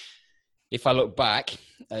 So if I look back,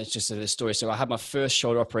 it's just a story. So I had my first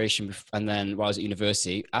shoulder operation, and then while I was at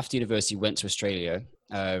university, after university, went to Australia,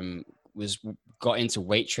 got into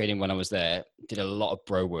weight training when I was there, did a lot of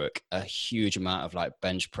bro work, a huge amount of like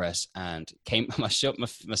bench press, and my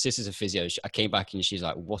sister's a physio. I came back and she's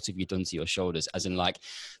like, what have you done to your shoulders? As in, like,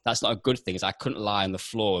 that's not a good thing. I couldn't lie on the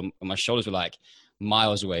floor and my shoulders were like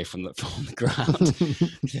miles away from the ground.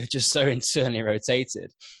 They're just so internally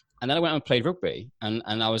rotated. And then I went and played rugby, and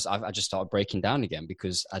I just started breaking down again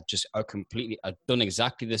because I'd done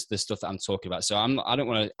exactly the stuff that I'm talking about. So I'm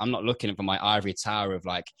not looking for my ivory tower of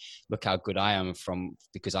like, look how good I am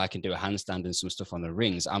because I can do a handstand and some stuff on the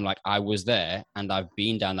rings. I'm like, I was there and I've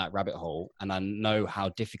been down that rabbit hole, and I know how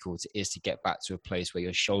difficult it is to get back to a place where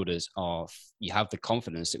your shoulders you have the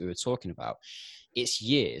confidence that we were talking about. It's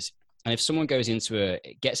years. And if someone gets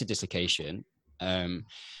a dislocation, and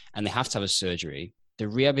they have to have a surgery, the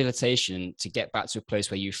rehabilitation to get back to a place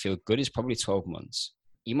where you feel good is probably 12 months.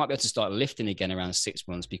 You might be able to start lifting again around 6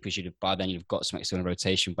 months because by then you've got some external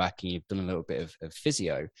rotation back and you've done a little bit of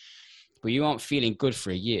physio, but you aren't feeling good for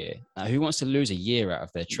a year. Who wants to lose a year out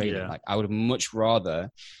of their training? Yeah. Like, I would much rather,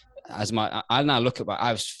 I now look at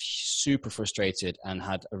I was super frustrated and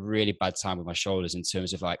had a really bad time with my shoulders in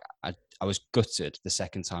terms of like, I was gutted the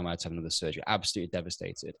second time I had to have another surgery, absolutely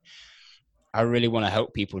devastated. I really want to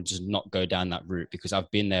help people just not go down that route because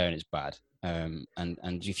I've been there and it's bad. And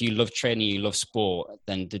if you love training, you love sport,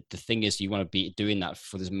 then the thing is you want to be doing that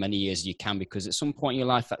for as many years as you can, because at some point in your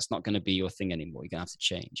life, that's not going to be your thing anymore. You're going to have to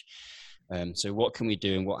change. So what can we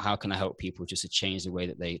do, and how can I help people just to change the way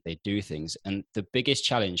that they do things? And the biggest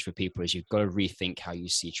challenge for people is you've got to rethink how you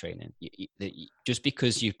see training. Just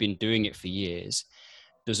because you've been doing it for years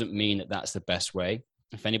doesn't mean that that's the best way.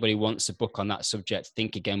 If anybody wants a book on that subject,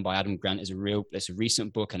 Think Again by Adam Grant it's a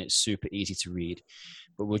recent book and it's super easy to read.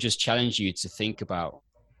 But we'll just challenge you to think about,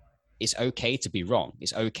 it's okay to be wrong.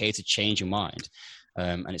 It's okay to change your mind.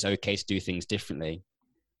 And it's okay to do things differently.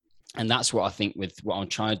 And that's what I think with what I'm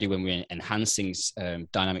trying to do when we're enhancing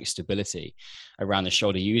dynamic stability around the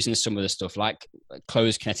shoulder, using some of the stuff like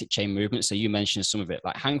closed kinetic chain movement. So you mentioned some of it,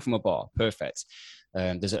 like hang from a bar, perfect.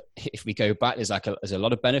 If we go back, there's a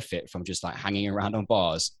lot of benefit from just like hanging around on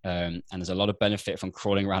bars, and there's a lot of benefit from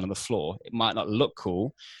crawling around on the floor. It might not look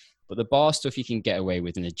cool, but the bar stuff you can get away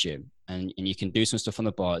with in the gym, and you can do some stuff on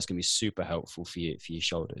the bar. It's going to be super helpful for your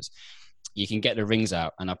shoulders. You can get the rings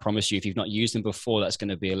out, and I promise you, if you've not used them before, that's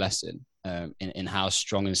going to be a lesson in how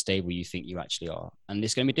strong and stable you think you actually are. And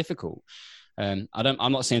it's going to be difficult. I'm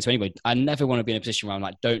not saying to anybody, I never want to be in a position where I'm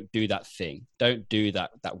like, don't do that thing. Don't do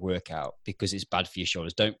that workout because it's bad for your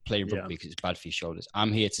shoulders. Don't play rugby because it's bad for your shoulders.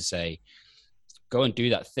 I'm here to say, go and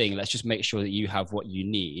do that thing. Let's just make sure that you have what you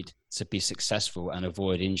need to be successful and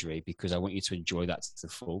avoid injury, because I want you to enjoy that to the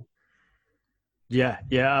full. Yeah.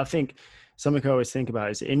 I think something I always think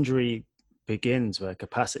about is injury begins where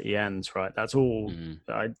capacity ends, right? That's all.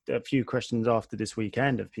 A few questions after this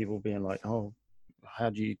weekend of people being like, oh, how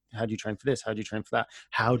do you train for this? How do you train for that?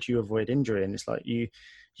 How do you avoid injury? And it's like, you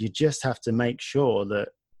just have to make sure that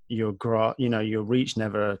your reach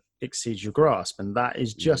never exceeds your grasp. And that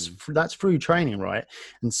is just, that's through training, right?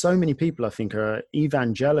 And so many people, I think, are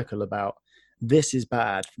evangelical about this is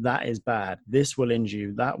bad, that is bad, this will injure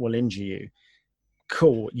you, that will injure you.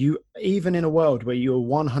 Cool. You, even in a world where you're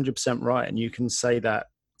 100% right and you can say that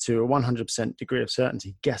to a 100% degree of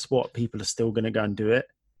certainty, guess what? People are still going to go and do it.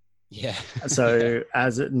 Yeah. So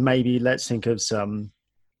maybe let's think of some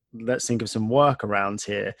workarounds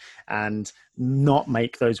here and not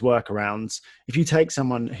make those workarounds. If you take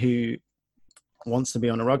someone who wants to be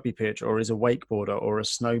on a rugby pitch or is a wakeboarder or a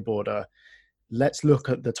snowboarder, let's look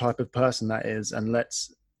at the type of person that is and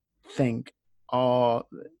let's think, are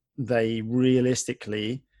they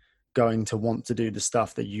realistically going to want to do the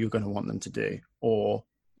stuff that you're going to want them to do? Or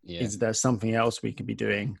is there something else we could be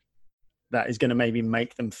doing that is going to maybe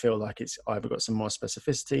make them feel like it's either got some more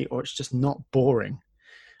specificity or it's just not boring?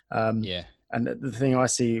 And the thing I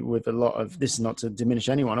see with a lot of this, is not to diminish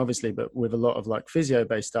anyone, obviously, but with a lot of like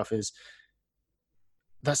physio-based stuff, is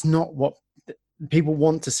that's not what people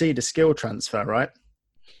want to see, the skill transfer, right?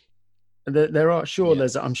 I'm sure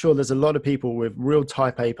there's a lot of people with real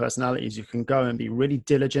type A personalities who can go and be really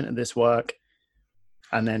diligent at this work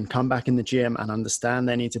and then come back in the gym and understand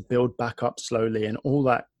they need to build back up slowly and all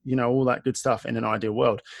that, all that good stuff in an ideal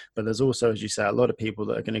world. But there's also, as you say, a lot of people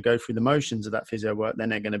that are going to go through the motions of that physio work. Then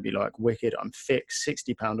they're going to be like, wicked, I'm fixed,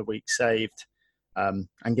 £60 a week saved, and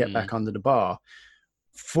get back under the bar.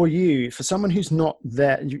 For someone who's not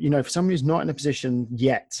there, for someone who's not in a position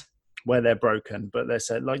yet where they're broken, but they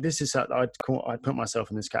said, like, this is, I'd put myself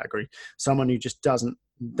in this category. Someone who just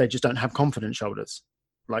don't have confident shoulders.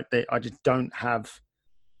 Like I just don't have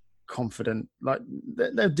confident, like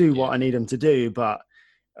they'll do what I need them to do. But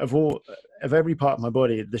of every part of my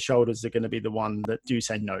body, the shoulders are going to be the one that do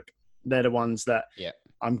say nope. They're the ones that Yeah.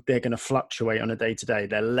 they're going to fluctuate on a day to day.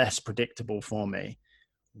 They're less predictable for me.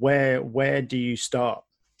 Where do you start?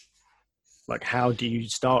 Like, how do you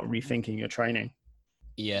start rethinking your training?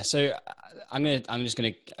 Yeah, so I'm just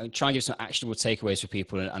gonna try and give some actionable takeaways for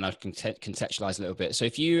people, and I can contextualize a little bit. So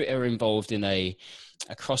if you are involved in a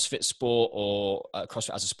CrossFit sport or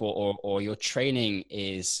CrossFit as a sport, or your training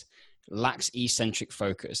lacks eccentric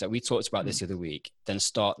focus, that we talked about this the other week, then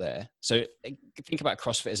start there. So think about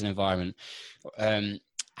CrossFit as an environment.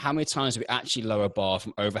 How many times do we actually lower a bar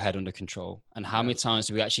from overhead under control, and how many times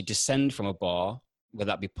do we actually descend from a bar,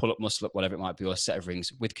 whether that be pull up, muscle up, whatever it might be, or a set of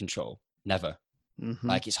rings, with control? Never.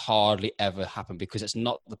 Like, it's hardly ever happened, because it's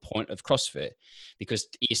not the point of CrossFit, because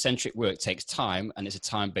eccentric work takes time and it's a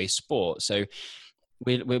time-based sport. So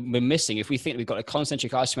we're missing, if we think we've got a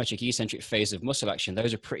concentric, isometric, eccentric phase of muscle action,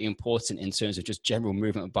 those are pretty important in terms of just general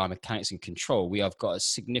movement of biomechanics and control. We have got a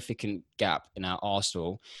significant gap in our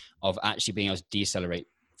arsenal of actually being able to decelerate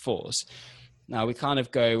force. Now we kind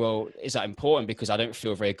of go, well, is that important because I don't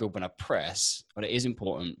feel very good when I press? But it is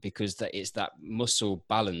important because it's that muscle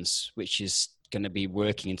balance which is going to be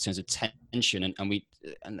working in terms of tension,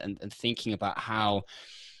 and thinking about how,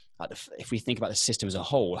 if we think about the system as a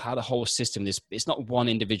whole, how the whole system is, it's not one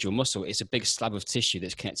individual muscle, it's a big slab of tissue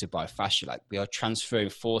that's connected by fascia. Like, we are transferring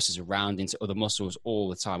forces around into other muscles all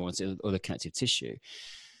the time, or into other connective tissue.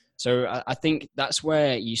 So I think that's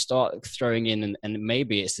where you start throwing in, and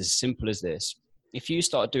maybe it's as simple as this. If you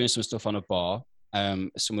start doing some stuff on a bar,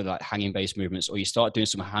 some of like hanging based movements, or you start doing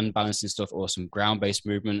some hand balancing stuff, or some ground based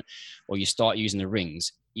movement, or you start using the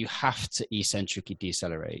rings, you have to eccentrically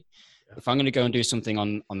decelerate. Yeah. If I'm going to go and do something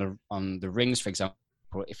on the rings, for example,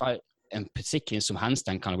 if I am particularly in some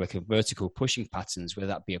handstand kind of work, vertical pushing patterns, whether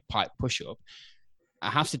that be a pipe push up, I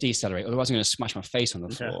have to decelerate, otherwise I'm going to smash my face on the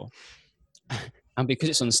floor. And because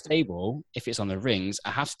it's unstable, if it's on the rings,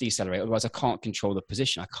 I have to decelerate. Otherwise, I can't control the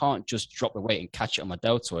position. I can't just drop the weight and catch it on my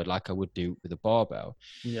deltoid like I would do with a barbell.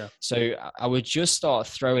 Yeah. So I would just start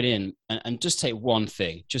throwing in and just take one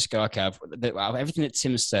thing. Just go, okay, everything that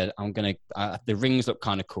Tim said, I'm going to, the rings look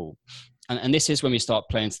kind of cool. And this is when we start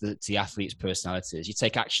playing to the athletes' personalities. You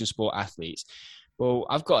take action sport athletes. Well,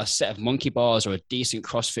 I've got a set of monkey bars or a decent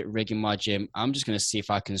CrossFit rig in my gym. I'm just going to see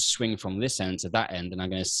if I can swing from this end to that end. And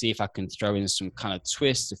I'm going to see if I can throw in some kind of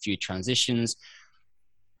twists, a few transitions.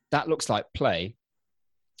 That looks like play.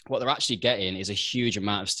 What they're actually getting is a huge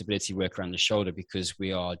amount of stability work around the shoulder, because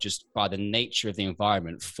we are just, by the nature of the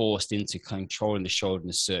environment, forced into controlling the shoulder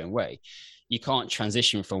in a certain way. You can't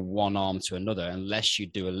transition from one arm to another unless you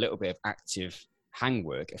do a little bit of active hang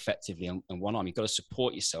work effectively on one arm. You've got to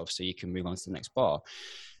support yourself so you can move on to the next bar.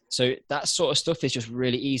 So that sort of stuff is just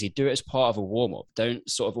really easy. Do it as part of a warm-up. Don't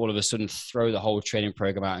sort of all of a sudden throw the whole training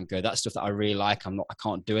program out and go, that stuff that I really like, I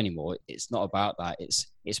can't do anymore. It's not about that.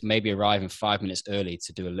 It's maybe arriving 5 minutes early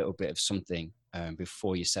to do a little bit of something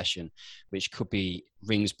before your session, which could be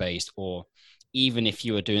rings based, or even if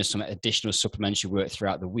you are doing some additional supplementary work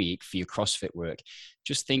throughout the week for your CrossFit work,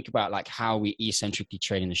 just think about like how we eccentrically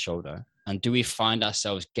train in the shoulder. And do we find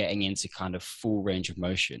ourselves getting into kind of full range of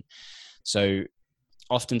motion? So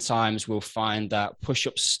oftentimes we'll find that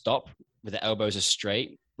push-ups stop with the elbows are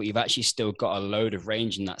straight, but you've actually still got a load of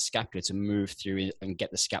range in that scapula to move through and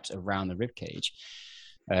get the scaps around the rib cage.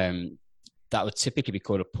 That would typically be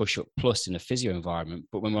called a push-up plus in a physio environment.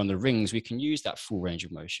 But when we're on the rings, we can use that full range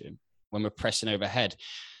of motion. When we're pressing overhead,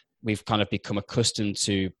 we've kind of become accustomed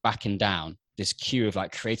to backing down, this cue of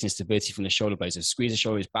like creating stability from the shoulder blades, and squeeze the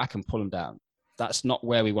shoulders back and pull them down. That's not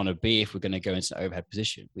where we want to be if we're going to go into an overhead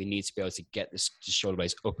position. We need to be able to get the shoulder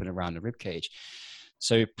blades up and around the rib cage.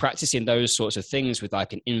 So practicing those sorts of things with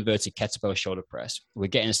like an inverted kettlebell shoulder press, we're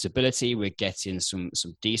getting stability, we're getting some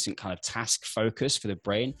decent kind of task focus for the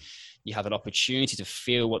brain. You have an opportunity to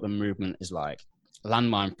feel what the movement is like.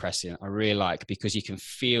 Landmine pressing, I really like, because you can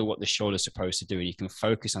feel what the shoulder's supposed to do, and you can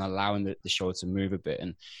focus on allowing the shoulder to move a bit.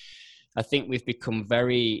 And I think we've become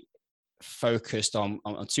very focused on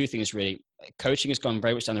two things, really. Coaching has gone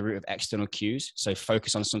very much down the route of external cues. So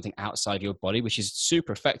focus on something outside your body, which is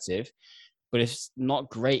super effective, but it's not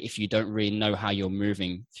great if you don't really know how you're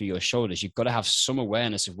moving through your shoulders. You've got to have some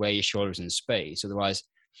awareness of where your shoulder is in space. Otherwise,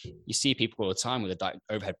 you see people all the time with the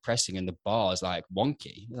overhead pressing and the bar is like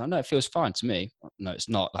wonky. I know it feels fine to me. No, it's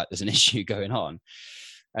not. Like there's an issue going on.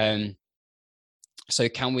 So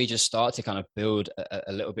can we just start to kind of build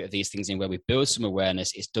a little bit of these things in where we build some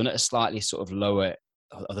awareness? It's done at a slightly sort of lower,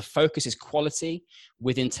 the focus is quality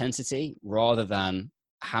with intensity rather than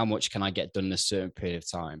how much can I get done in a certain period of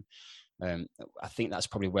time. I think that's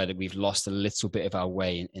probably where we've lost a little bit of our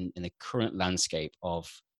way in the current landscape of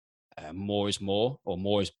more is more, or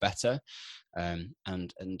more is better.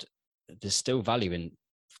 And there's still value in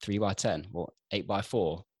 3x10 or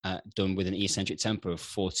 8x4 done with an eccentric tempo of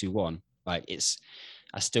 4-2-1. Like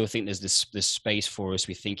I still think there's this space for us to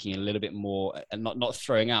be thinking a little bit more, and not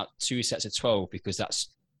throwing out 2 sets of 12 because that's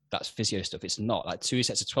physio stuff. It's not. Like 2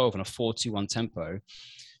 sets of 12 on a 4-2-1 tempo,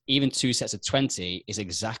 even 2 sets of 20 is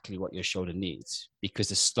exactly what your shoulder needs, because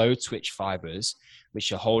the slow twitch fibers,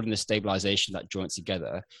 which are holding the stabilization of that joint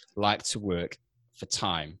together, like to work for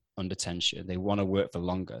time under tension. They want to work for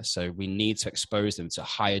longer. So we need to expose them to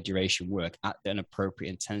higher duration work at an appropriate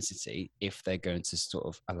intensity if they're going to sort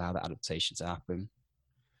of allow that adaptation to happen.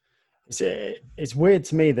 It's weird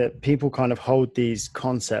to me that people kind of hold these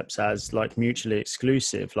concepts as like mutually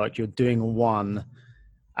exclusive, like you're doing one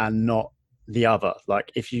and not the other.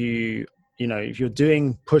 Like if you're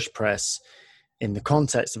doing push press in the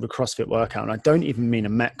context of a CrossFit workout, and I don't even mean a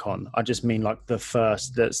Metcon, I just mean like the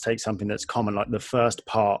first, let's take something that's common, like the first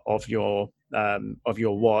part of your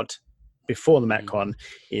WOD before the Metcon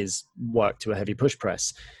is work to a heavy push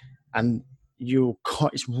press. And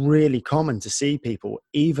it's really common to see people,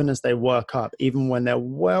 even as they work up, even when they're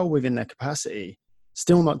well within their capacity,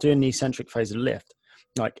 still not doing the eccentric phase of lift.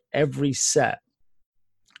 Like every set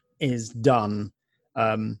is done.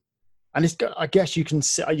 And I guess you can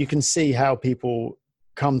see how people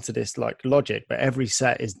come to this like logic, but every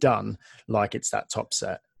set is done like it's that top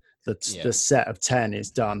set. The set of 10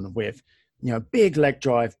 is done with, big leg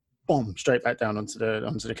drive, boom, straight back down onto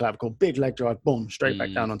the clavicle, big leg drive, boom, straight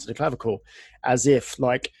back down onto the clavicle, as if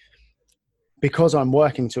like, because I'm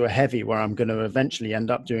working to a heavy where I'm going to eventually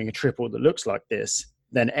end up doing a triple that looks like this,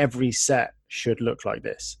 then every set should look like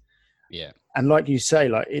this. Yeah. And like you say,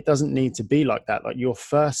 like it doesn't need to be like that. Like your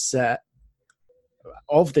first set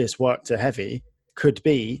of this work to heavy could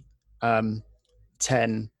be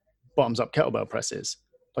 10 bottoms up kettlebell presses.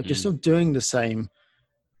 Like you're still doing the same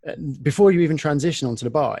before you even transition onto the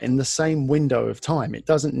bar in the same window of time. It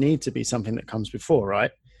doesn't need to be something that comes before,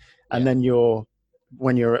 right? And then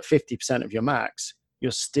when you're at 50% of your max,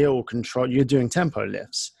 you're doing tempo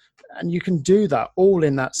lifts, and you can do that all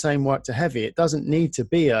in that same work to heavy. It doesn't need to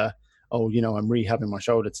be I'm rehabbing my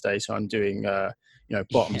shoulder today, so I'm doing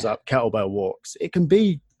bottoms up kettlebell walks. It can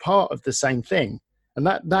be part of the same thing. And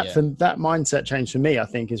that mindset change for me, I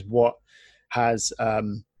think, is what has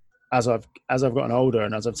as I've gotten older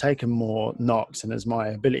and as I've taken more knocks and as my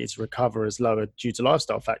ability to recover has lowered due to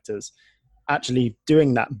lifestyle factors, actually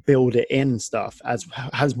doing that build it in stuff has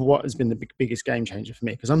what has been the biggest game changer for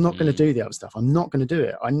me, because I'm not going to do the other stuff. I'm not going to do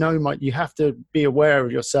it. I know you have to be aware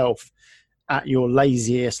of yourself at your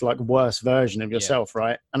laziest, like worst version of yourself.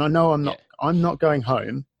 Right. And I know I'm not going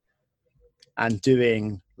home and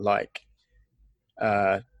doing like,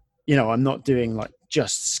 I'm not doing like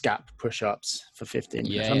just scap push-ups for 15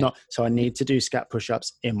 minutes. I'm not. So I need to do scap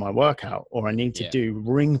push-ups in my workout, or I need to do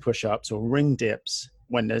ring push-ups or ring dips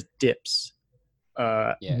when there's dips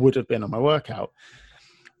would have been on my workout.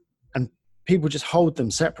 And people just hold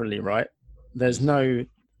them separately, right? It's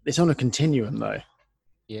on a continuum though.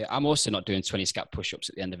 Yeah, I'm also not doing 20 scap push-ups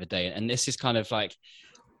at the end of the day. And this is kind of like,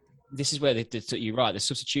 this is where you're right. The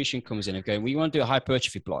substitution comes in of going, we want to do a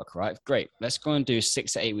hypertrophy block, right? Great. Let's go and do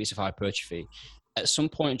 6 to 8 weeks of hypertrophy. At some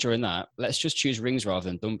point during that, let's just choose rings rather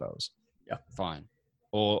than dumbbells. Yeah. Fine.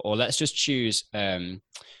 Or let's just choose, some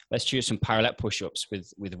parallel push-ups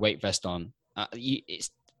with weight vest on.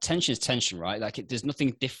 Tension is tension, right? Like there's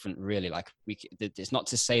nothing different really. Like it's not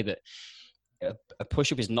to say that a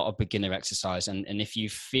push-up is not a beginner exercise. And if you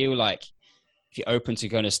feel like, if you're open to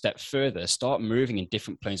going a step further, start moving in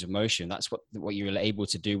different planes of motion. That's what you're able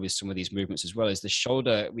to do with some of these movements as well. Is the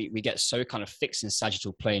shoulder, we get so kind of fixed in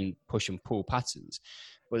sagittal plane push and pull patterns,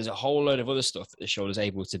 but there's a whole load of other stuff that the shoulder's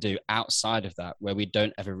able to do outside of that where we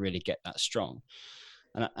don't ever really get that strong.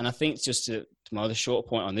 And I think just to my other short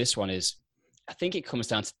point on this one is, I think it comes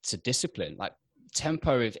down to discipline. Like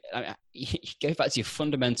tempo, you go back to your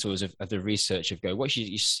fundamentals of the research of what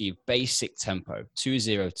you see basic tempo,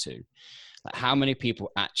 202. Like how many people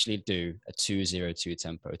actually do a 202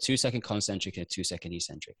 tempo, a 2-second concentric and a 2-second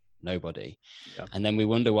eccentric? Nobody. Yeah. And then we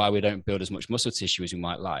wonder why we don't build as much muscle tissue as we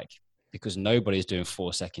might like, because nobody's doing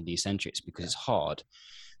 4-second eccentrics because it's hard.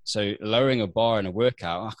 So lowering a bar in a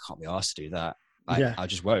workout, I can't be asked to do that. I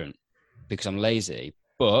just won't, because I'm lazy.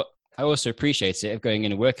 But I also appreciate it of going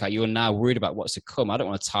in a workout. You're now worried about what's to come. I don't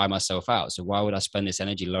want to tire myself out. So why would I spend this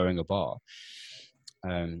energy lowering a bar?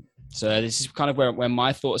 So this is kind of where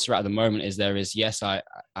my thoughts are at the moment. Yes, I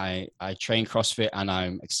train CrossFit and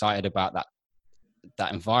I'm excited about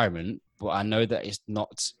that environment, but I know that it's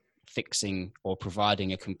not fixing or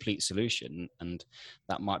providing a complete solution, and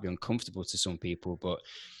that might be uncomfortable to some people. But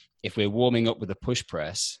if we're warming up with a push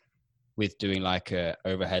press, with doing like a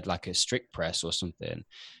overhead, like a strict press or something,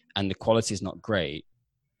 and the quality is not great,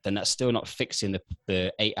 then that's still not fixing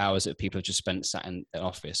the 8 hours that people have just spent sat in an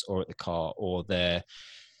office or at the car, or the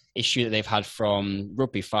issue that they've had from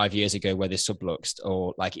rugby 5 years ago where they're subluxed,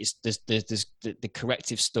 or like there's the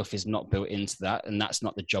corrective stuff is not built into that, and that's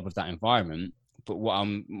not the job of that environment. But what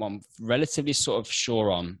I'm relatively sort of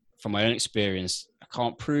sure on from my own experience, I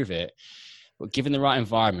can't prove it, but given the right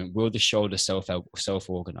environment, will the shoulder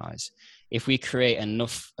self-organize? If we create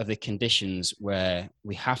enough of the conditions where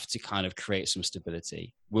we have to kind of create some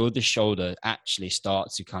stability, will the shoulder actually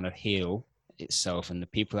start to kind of heal itself? And the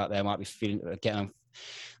people out there might be feeling, again,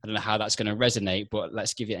 I don't know how that's going to resonate, but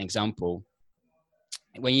let's give you an example.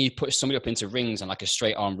 When you put somebody up into rings and like a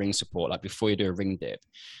straight arm ring support, like before you do a ring dip,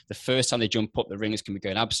 the first time they jump up, the rings can be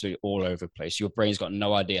going absolutely all over the place. Your brain's got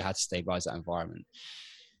no idea how to stabilize that environment.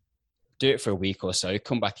 Do it for a week or so,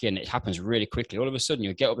 come back in, it happens really quickly. All of a sudden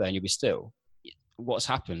you'll get up there and you'll be still. What's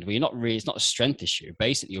happened? Well, it's not a strength issue.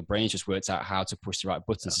 Basically, your brain's just worked out how to push the right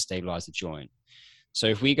buttons to stabilize the joint. So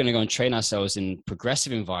if we're going to go and train ourselves in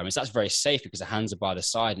progressive environments, that's very safe because the hands are by the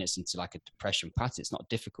side and it's into like a depression pattern. It's not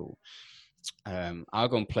difficult. I'll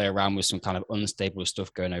go and play around with some kind of unstable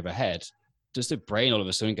stuff going overhead. Does the brain all of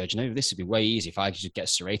a sudden go, do you know, this would be way easy if I could just get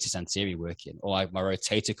serratus anterior working, or like my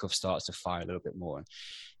rotator cuff starts to fire a little bit more? And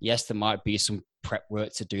yes, there might be some prep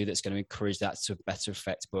work to do that's going to encourage that to better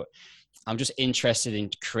effect, but I'm just interested in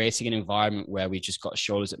creating an environment where we just got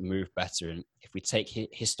shoulders that move better. And if we take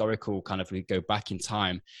historical kind of, we go back in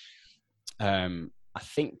time, I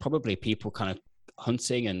think probably people kind of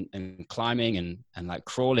hunting and climbing and like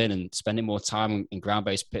crawling and spending more time in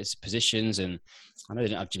ground-based positions. And I know they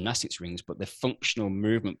don't have gymnastics rings, but the functional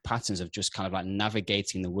movement patterns of just kind of like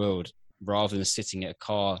navigating the world rather than sitting in a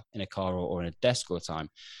car or in a desk all the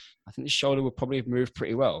time. I think the shoulder would probably have moved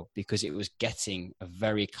pretty well because it was getting a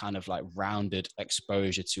very kind of like rounded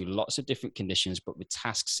exposure to lots of different conditions, but with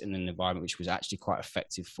tasks in an environment which was actually quite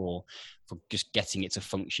effective for just getting it to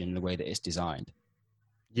function in the way that it's designed.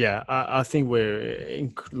 Yeah, I think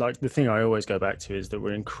like the thing I always go back to is that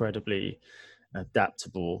we're incredibly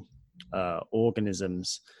adaptable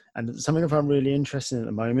organisms. And something I find really interesting at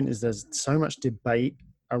the moment is there's so much debate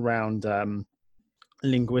around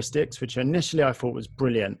linguistics, which initially I thought was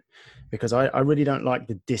brilliant because I really don't like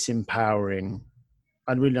the disempowering.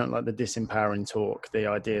 I really don't like the disempowering talk, the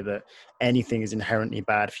idea that anything is inherently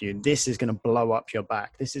bad for you. This is going to blow up your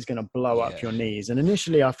back. This is going to blow up your knees. And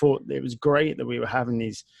initially I thought it was great that we were having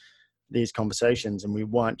these conversations and we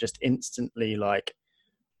weren't just instantly like,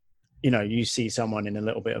 you know, you see someone in a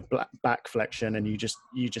little bit of back flexion and you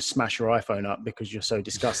just smash your iPhone up because you're so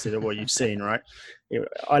disgusted at what you've seen, right?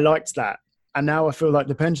 I liked that. And now I feel like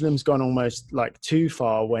the pendulum's gone almost like too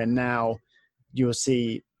far where now you'll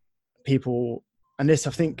see people, and this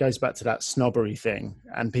I think goes back to that snobbery thing,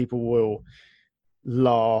 and people will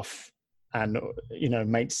laugh and, you know,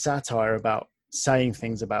 make satire about saying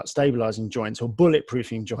things about stabilizing joints or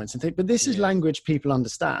bulletproofing joints and things. But this is language people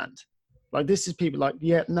understand. Like this is people like,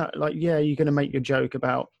 you're going to make your joke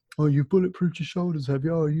about, oh, you bulletproofed your shoulders, have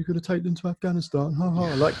you? Oh, you're going to take them to Afghanistan. Ha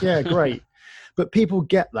ha. Like, yeah, great. But people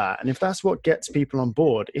get that. And if that's what gets people on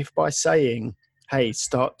board, if by saying, hey,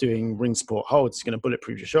 start doing ring support holds, it's going to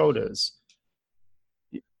bulletproof your shoulders,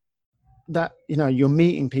 that, you know, you're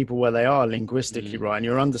meeting people where they are linguistically, right? And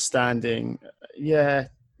you're understanding,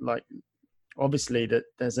 like obviously that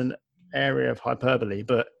there's an area of hyperbole,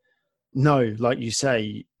 but no, like you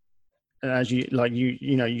say, as you, like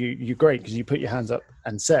you're great because you put your hands up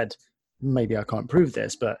and said, maybe I can't prove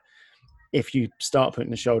this, but if you start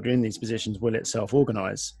putting the shoulder in these positions, will it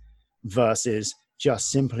self-organize versus just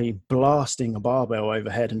simply blasting a barbell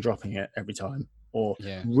overhead and dropping it every time, or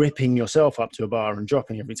ripping yourself up to a bar and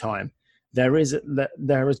dropping every time? There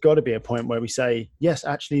has got to be a point where we say, yes,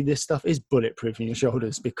 actually this stuff is bulletproofing your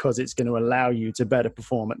shoulders because it's going to allow you to better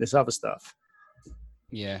perform at this other stuff.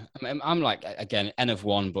 Yeah. I'm like, again, N of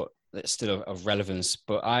one, but it's still of relevance.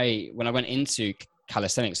 But when I went into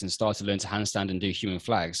calisthenics and started to learn to handstand and do human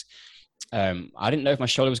flags, I didn't know if my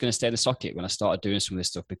shoulder was going to stay in the socket when I started doing some of this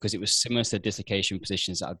stuff because it was similar to the dislocation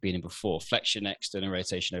positions that I'd been in before. Flexion, external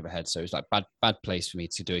rotation overhead. So it was like bad place for me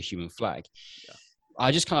to do a human flag. Yeah.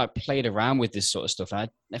 I just kind of played around with this sort of stuff. And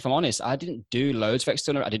if I'm honest, I didn't do loads of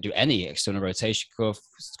external. I didn't do any external rotation cuff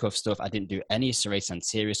stuff. I didn't do any serratus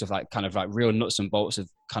anterior stuff, like kind of like real nuts and bolts of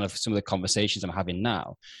kind of some of the conversations I'm having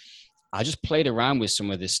now. I just played around with some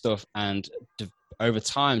of this stuff and over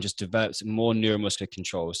time just developed more neuromuscular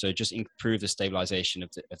control. So just improve the stabilization of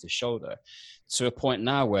the shoulder to a point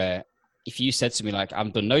now where if you said to me, like,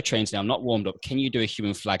 I'm done no training today, I'm not warmed up, can you do a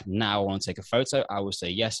human flag now? I want to take a photo. I will say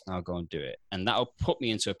yes, and I'll go and do it. And that'll put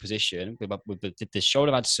me into a position with the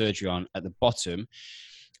shoulder I've had surgery on at the bottom,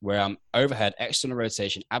 where I'm overhead, external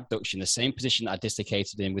rotation, abduction, the same position that I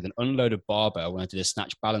dislocated in with an unloaded barbell when I did a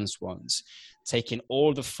snatch balance once, taking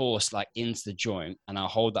all the force like into the joint, and I'll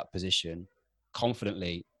hold that position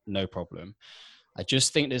confidently, no problem. I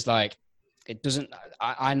just think there's like, it doesn't,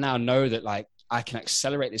 I now know that like I can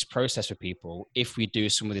accelerate this process for people if we do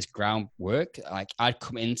some of this groundwork. Like I'd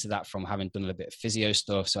come into that from having done a little bit of physio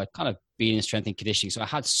stuff. So I'd kind of been in strength and conditioning. So I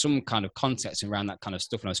had some kind of context around that kind of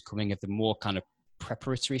stuff when I was coming, of the more kind of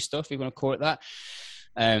preparatory stuff, if you want to call it that.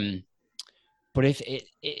 But if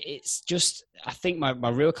it's just, I think my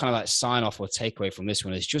real kind of like sign off or takeaway from this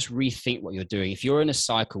one is just rethink what you're doing. If you're in a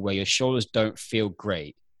cycle where your shoulders don't feel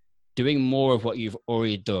great, doing more of what you've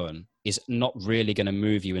already done is not really going to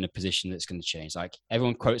move you in a position that's going to change. Like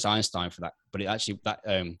everyone quotes Einstein for that, but it actually, that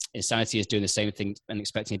insanity is doing the same thing and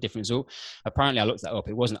expecting a different result. Apparently I looked that up.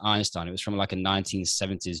 It wasn't Einstein. It was from like a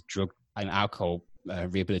 1970s drug and alcohol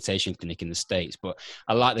rehabilitation clinic in the States, but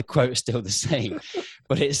I like the quote still the same.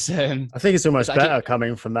 But it's I think it's almost better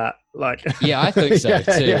coming from that, like yeah, I think so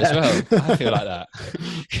too as well. I feel like that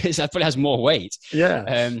because that probably has more weight.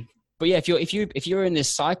 But yeah, if you're in this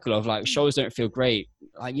cycle of like shoulders don't feel great,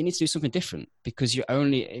 like you need to do something different, because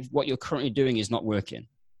what you're currently doing is not working.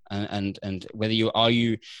 And whether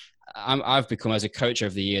I've become, as a coach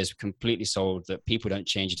over the years, completely sold that people don't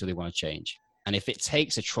change until they want to change. And if it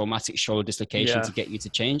takes a traumatic shoulder dislocation to get you to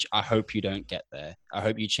change, I hope you don't get there. I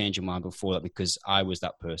hope you change your mind before that, because I was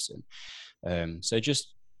that person. So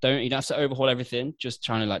just you don't have to overhaul everything. Just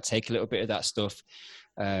trying to like take a little bit of that stuff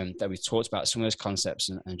that we've talked about, some of those concepts,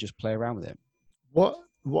 and just play around with it. What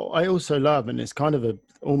I also love, and it's kind of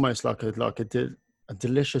almost like a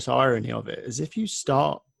delicious irony of it, is if you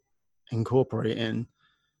start incorporating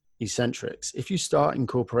eccentrics, if you start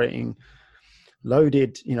incorporating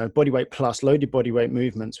loaded, body weight plus loaded body weight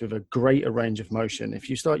movements with a greater range of motion, if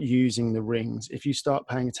you start using the rings, if you start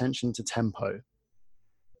paying attention to tempo,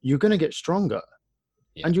 you're going to get stronger.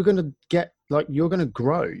 And you're going to get you're going to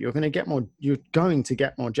grow. You're going to get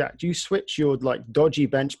more jacked. You switch your like dodgy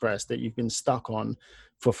bench press that you've been stuck on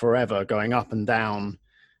for forever, going up and down,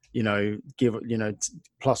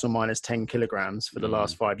 plus or minus 10 kilograms for the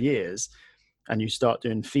last 5 years. And you start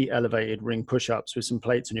doing feet elevated ring push-ups with some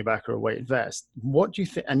plates on your back or a weighted vest. What do you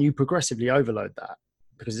think? And you progressively overload that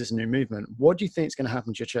because it's a new movement. What do you think is going to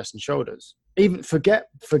happen to your chest and shoulders? Even forget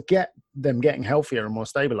them getting healthier and more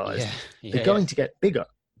stabilized. They're going to get bigger.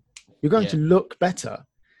 You're going to look better,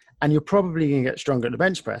 and you're probably going to get stronger at the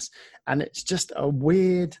bench press. And it's just a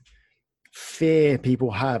weird fear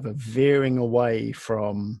people have of veering away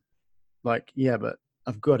from but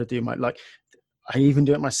I've got to do I even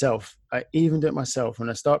do it myself. When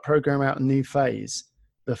I start programming out a new phase,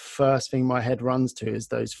 the first thing my head runs to is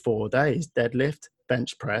those 4 days: deadlift,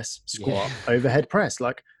 bench press, squat, overhead press.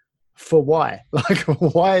 Like, for why? Like,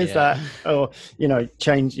 why is that? Or,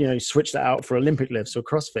 change, switch that out for Olympic lifts or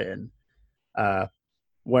CrossFitting.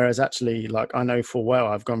 Whereas actually, like, I know full well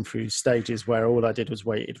I've gone through stages where all I did was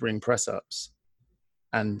weighted ring press ups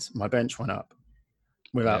and my bench went up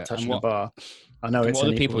without touching the bar. I know it's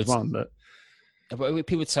an equal one, but what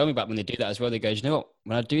people tell me about when they do that as well, they go, you know what,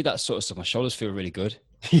 when I do that sort of stuff, my shoulders feel really good.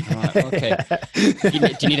 I'm like, okay. Do you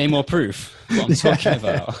need any more proof what I'm talking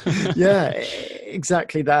about?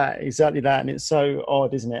 Exactly that. And it's so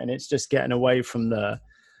odd, isn't it? And it's just getting away from the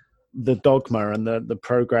dogma and the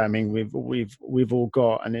programming we've all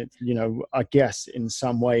got. And it, I guess in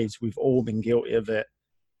some ways we've all been guilty of it,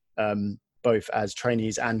 both as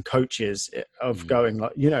trainees and coaches, of going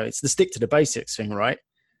like, it's the stick to the basics thing, right?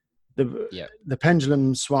 The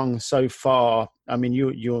pendulum swung so far. I mean,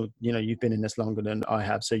 you've been in this longer than I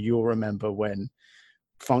have, so you'll remember when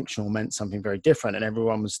functional meant something very different, and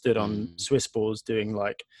everyone was stood on Swiss balls doing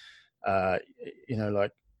like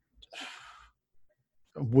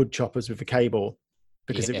wood choppers with a cable,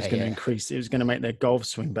 because it was going to increase. It was going to make their golf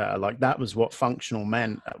swing better. Like, that was what functional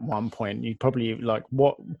meant at one point. You probably like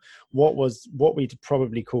what we'd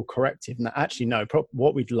probably call corrective, and actually no,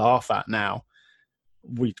 what we'd laugh at now,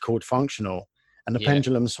 we'd called functional. And the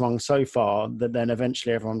pendulum swung so far that then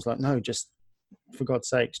eventually everyone's like, no, just for God's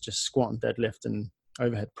sakes, just squat and deadlift and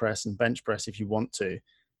overhead press and bench press if you want to.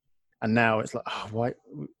 And now it's like, why?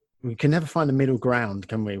 We can never find a middle ground,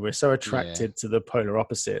 can we? We're so attracted to the polar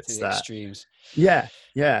opposites, to the extremes.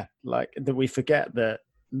 Like that, we forget that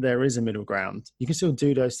there is a middle ground. You can still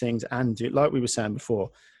do those things and do, like we were saying before,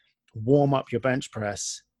 warm up your bench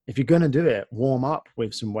press. If you're going to do it, warm up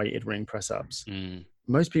with some weighted ring press ups.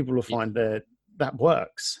 Most people will find that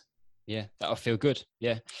works. Yeah, that'll feel good.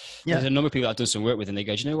 Yeah. Yeah. There's a number of people I've done some work with, and they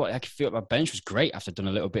go, "Do you know what? I can feel like my bench was great after I've done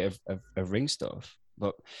a little bit of ring stuff."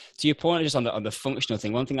 But to your point, just on the functional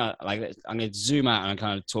thing, one thing I like, I'm going to zoom out and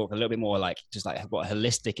kind of talk a little bit more like just like what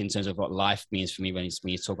holistic in terms of what life means for me when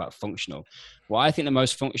you talk about functional. Well, I think the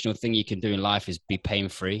most functional thing you can do in life is be pain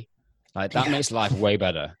free. Like that makes life way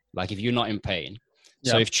better. Like if you're not in pain.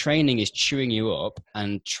 So if training is chewing you up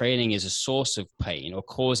and training is a source of pain or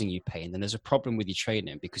causing you pain, then there's a problem with your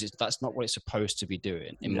training, because that's not what it's supposed to be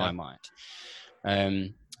doing in my mind.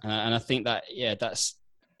 And I think that, that's,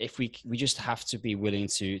 if we just have to be willing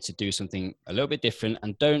to do something a little bit different,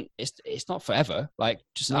 and it's not forever. Like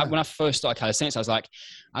when I first started calisthenics, I was like,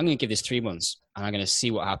 I'm going to give this 3 months and I'm going to see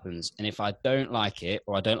what happens. And if I don't like it,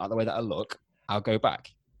 or I don't like the way that I look, I'll go back.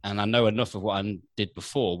 And I know enough of what I did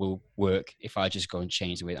before will work if I just go and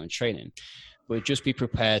change the way that I'm training. But just be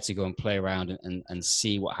prepared to go and play around and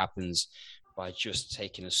see what happens by just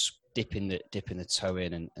taking a dipping the toe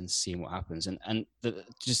in and seeing what happens. And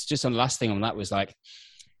just on the last thing on that was like,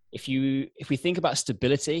 if we think about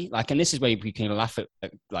stability, like, and this is where we can laugh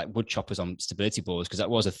at like wood choppers on stability boards, because that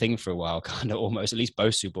was a thing for a while, kind of almost, at least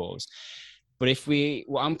Bosu boards. But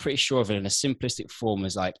what I'm pretty sure of it in a simplistic form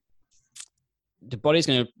is like, the body's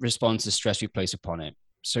going to respond to the stress we place upon it.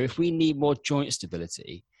 So if we need more joint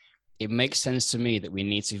stability, it makes sense to me that we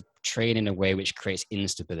need to train in a way which creates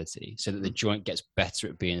instability so that the joint gets better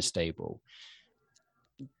at being stable.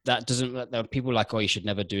 That doesn't, people are like, oh, you should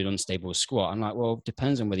never do an unstable squat. I'm like, well, it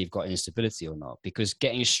depends on whether you've got instability or not, because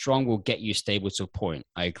getting strong will get you stable to a point.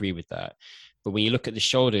 I agree with that. But when you look at the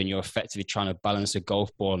shoulder and you're effectively trying to balance a golf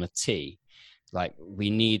ball on a tee, like, we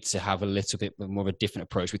need to have a little bit more of a different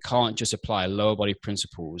approach. We can't just apply lower body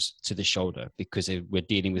principles to the shoulder, because we're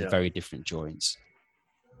dealing with very different joints.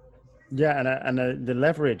 Yeah, and the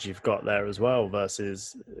leverage you've got there as well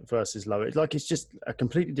versus lower. Like, it's just a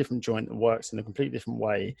completely different joint that works in a completely different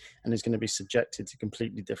way and is going to be subjected to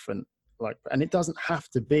completely different, like, and it doesn't have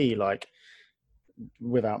to be like,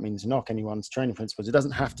 without meaning to knock anyone's training principles, it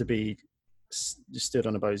doesn't have to be stood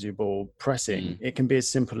on a Bosu ball pressing. It can be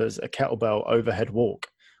as simple as a kettlebell overhead walk,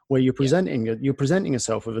 where you're presenting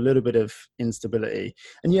yourself with a little bit of instability.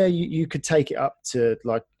 And you could take it up to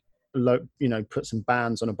like low, put some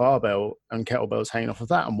bands on a barbell and kettlebells hanging off of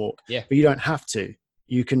that and walk. But you don't have to.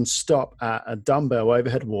 You can stop at a dumbbell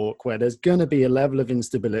overhead walk where there's going to be a level of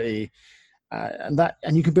instability, and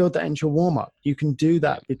you can build that into your warm up. You can do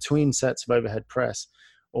that between sets of overhead press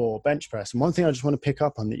or bench press. And one thing I just want to pick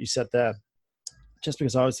up on that you said there, just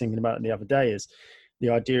because I was thinking about it the other day, is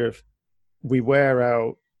the idea of we wear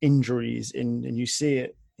our injuries in, and you see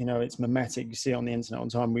it, it's mimetic. You see it on the internet all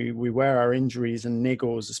the time. We wear our injuries and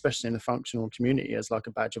niggles, especially in the functional community, as like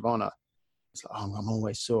a badge of honor. It's like, oh, I'm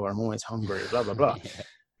always sore, I'm always hungry, blah, blah, blah.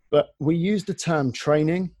 But we use the term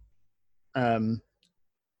training, and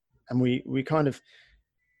we kind of,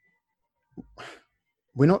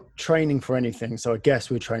 we're not training for anything. So I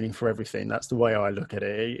guess we're training for everything. That's the way I look at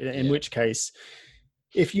it. In which case,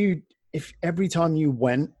 if every time you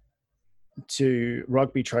went to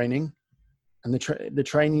rugby training and the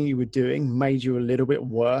training you were doing made you a little bit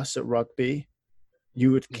worse at rugby,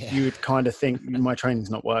 you would kind of think, my training's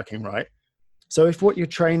not working right. So if you're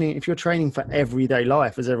training for everyday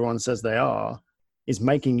life, as everyone says they are, is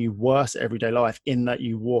making you worse at everyday life, in that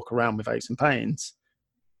you walk around with aches and pains,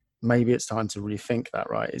 maybe it's time to rethink that,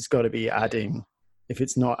 right? It's got to be adding. If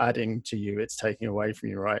it's not adding to you, it's taking away from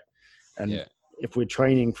you, right? And if we're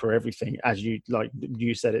training for everything, as you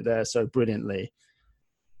said it there so brilliantly,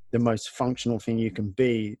 the most functional thing you can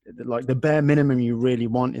be, like the bare minimum you really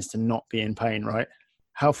want, is to not be in pain, right?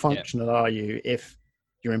 How functional are you if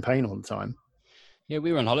you're in pain all the time? Yeah,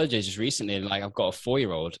 we were on holidays just recently, and like, I've got a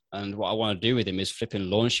 4-year-old, and what I want to do with him is flipping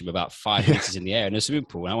launch him about 5 meters in the air in a swimming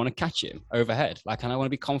pool, and I want to catch him overhead, like, and I want to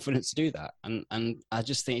be confident to do that. And I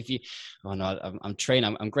just think, I'm trained,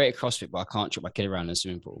 I'm great at CrossFit, but I can't chuck my kid around in a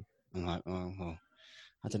swimming pool. I'm like, oh, well,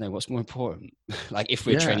 I don't know what's more important. Like, if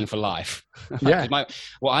we're training for life,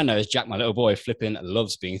 what I know is Jack, my little boy, flipping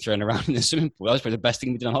loves being thrown around in the swimming pool. That was probably the best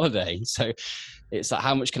thing we did on holiday. So it's like,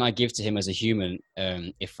 how much can I give to him as a human?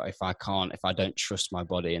 If I don't trust my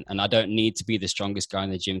body, and I don't need to be the strongest guy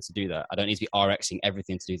in the gym to do that. I don't need to be RXing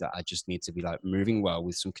everything to do that. I just need to be like moving well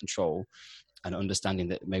with some control, and understanding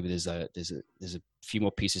that maybe there's a few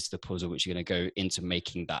more pieces to the puzzle which are going to go into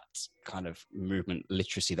making that kind of movement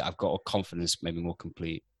literacy that I've got, or confidence, maybe more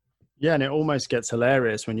complete. Yeah, and it almost gets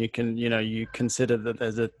hilarious when you can, you consider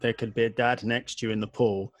that there could be a dad next to you in the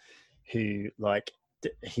pool who, like,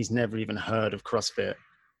 he's never even heard of CrossFit,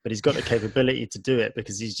 but he's got the capability to do it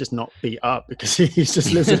because he's just not beat up, because he's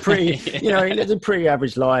just lives a pretty, he lives a pretty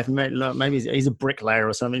average life. Maybe he's a bricklayer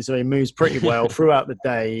or something. So he moves pretty well throughout the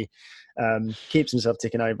day, keeps himself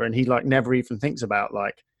ticking over. And he like never even thinks about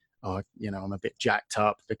like, oh, I'm a bit jacked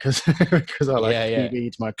up because I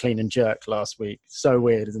PB'd my clean and jerk last week. So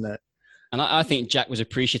weird, isn't it? And I think Jack was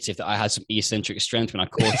appreciative that I had some eccentric strength when I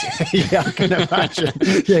caught it. Yeah, I can imagine.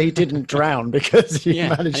 Yeah, he didn't drown because he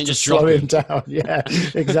managed to slow him down. Yeah,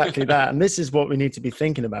 exactly that. And this is what we need to be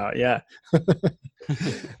thinking about. Yeah.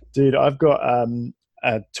 Dude, I've got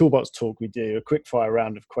a Toolbox Talk we do, a quick fire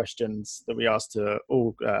round of questions that we ask to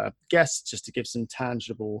all guests just to give some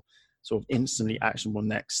tangible, sort of instantly actionable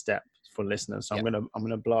next step for listeners. So I'm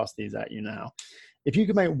gonna blast these at you now. If you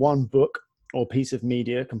could make one book or piece of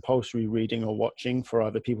media compulsory reading or watching for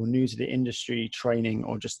either people new to the industry, training,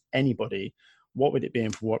 or just anybody, what would it be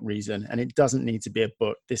and for what reason? And it doesn't need to be a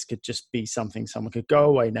book. This could just be something someone could go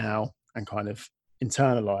away now and kind of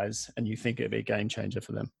internalize, and you think it'd be a game changer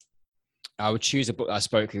for them. I would choose a book that I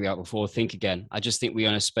spoke about before, Think Again. I just think we're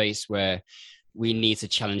in a space where we need to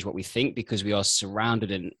challenge what we think, because we are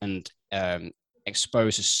surrounded and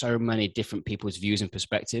exposed to so many different people's views and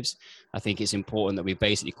perspectives. I think it's important that we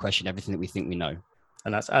basically question everything that we think we know.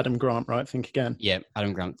 And that's Adam Grant, right? Think Again. Yeah,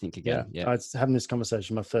 Adam Grant, Think Again. Yeah. I was having this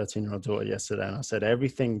conversation with my 13-year-old daughter yesterday, and I said,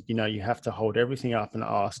 everything, you have to hold everything up and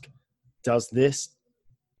ask, does this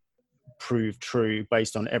prove true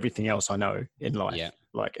based on everything else I know in life? Yeah.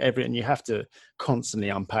 And you have to constantly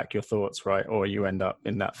unpack your thoughts, right? Or you end up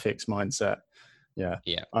in that fixed mindset. Yeah.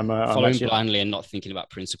 Following blindly and not thinking about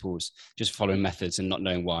principles, just following methods and not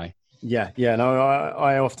knowing why. No,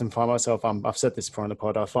 I often find myself, I've said this before on the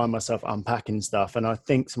pod, I find myself unpacking stuff and I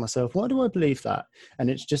think to myself, why do I believe that? And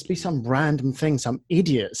it's just be some random thing some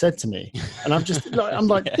idiot said to me. And I'm just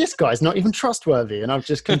like, this guy's not even trustworthy. And I've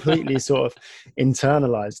just completely sort of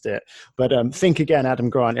internalized it. But Think Again, Adam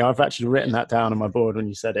Grant. I've actually written that down on my board when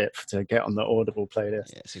you said it to get on the Audible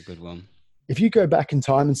playlist. Yeah, it's a good one. If you go back in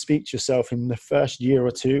time and speak to yourself in the first year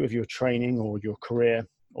or two of your training or your career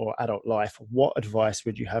or adult life, what advice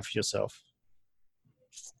would you have for yourself?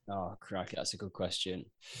 Oh, crikey, that's a good question.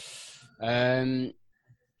 I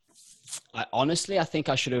think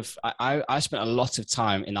I should have. I spent a lot of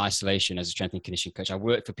time in isolation as a strength and conditioning coach. I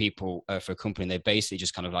worked for people for a company, and they basically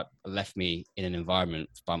just kind of like left me in an environment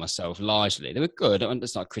by myself. Largely, they were good.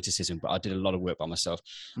 It's not criticism, but I did a lot of work by myself.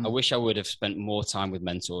 I wish I would have spent more time with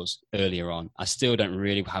mentors earlier on. I still don't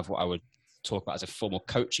really have what I would talk about as a formal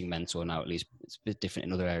coaching mentor now. At least it's a bit different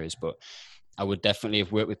in other areas, but I would definitely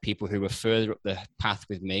have worked with people who were further up the path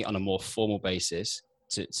with me on a more formal basis.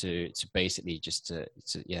 To basically just to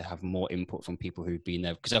have more input from people who've been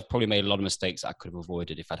there, because I've probably made a lot of mistakes that I could have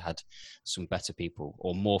avoided if I'd had some better people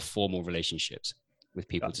or more formal relationships with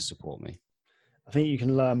people to support me. I think you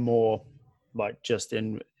can learn more like just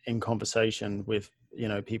in conversation with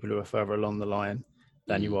people who are further along the line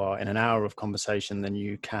than you are in an hour of conversation than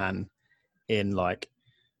you can in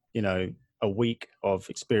a week of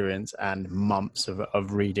experience and months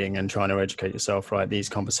of reading and trying to educate yourself, right? These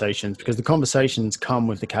conversations, because the conversations come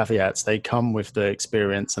with the caveats, they come with the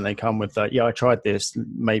experience, and they come with that, I tried this,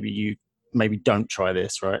 maybe don't try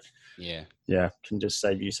this, right? Yeah. Can just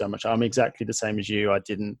save you so much. I'm exactly the same as you. I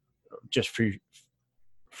didn't, just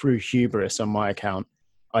through hubris on my account,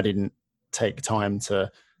 I didn't take time to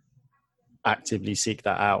actively seek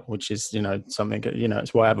that out, which is, something,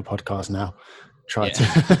 it's why I have a podcast now. Try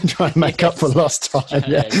and make up for lost time.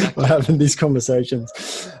 Exactly. We're having these conversations.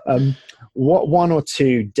 What one or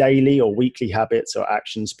two daily or weekly habits or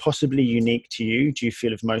actions, possibly unique to you, do you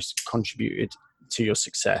feel have most contributed to your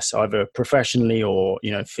success, either professionally or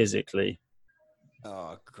physically?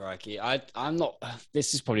 Oh, crikey! I'm not.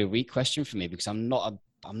 This is probably a weak question for me because I'm not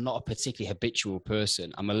a particularly habitual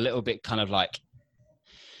person. I'm a little bit kind of like,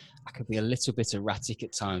 I could be a little bit erratic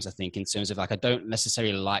at times, I think, in terms of like I don't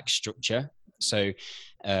necessarily like structure. So,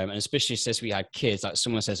 and especially since we had kids, like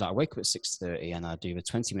someone says, I wake up at 6:30 and I do the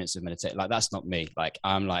 20 minutes of meditation. Like, that's not me. Like,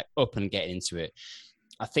 I'm like up and getting into it.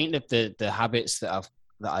 I think that the habits that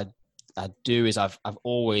I do is I've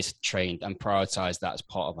always trained and prioritized that as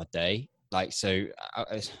part of my day. Like, so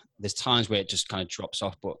there's times where it just kind of drops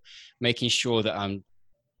off, but making sure that I'm,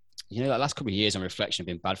 the last couple of years on reflection have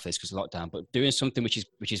been bad for this because of lockdown, but doing something which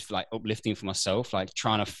is like uplifting for myself, like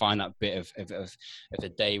trying to find that bit of a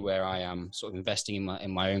day where I am sort of investing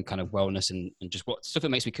in my own kind of wellness and just what stuff that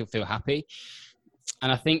makes me feel happy.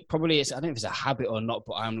 And I think probably I don't know if it's a habit or not,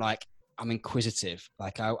 but I'm inquisitive.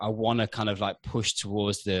 Like I want to kind of like push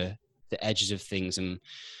towards the edges of things. And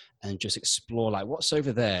and just explore like what's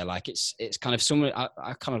over there. Like it's kind of somewhere.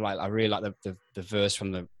 I kind of like, I really like the verse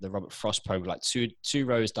from the Robert Frost poem, like two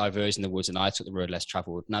roads diverged in the woods and I took the road less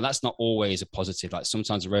traveled. Now that's not always a positive. Like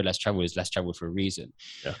sometimes the road less traveled is less traveled for a reason,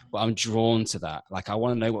 but I'm drawn to that. Like I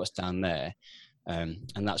want to know what's down there. And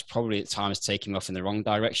that's probably at times taking me off in the wrong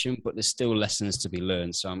direction, but there's still lessons to be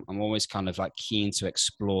learned. So I'm always kind of like keen to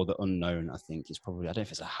explore the unknown. I think it's probably, I don't know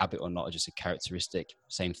if it's a habit or not, or just a characteristic,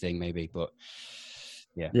 same thing maybe, but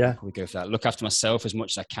yeah, we go for that. Look after myself as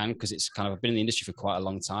much as I can, because it's kind of, I've been in the industry for quite a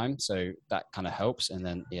long time, so that kind of helps. And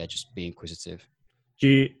then just be inquisitive.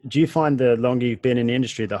 Do you find the longer you've been in the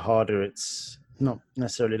industry, the harder it's, not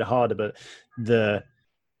necessarily the harder, but the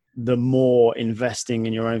more investing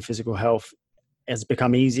in your own physical health has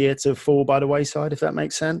become easier to fall by the wayside, if that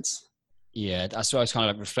makes sense? Yeah, that's what I was kind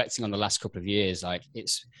of like reflecting on the last couple of years. Like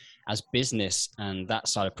it's, as business and that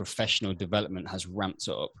side of professional development has ramped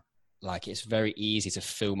up, like it's very easy to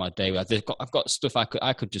fill my day with. I've got stuff I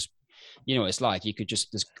could just, it's like you could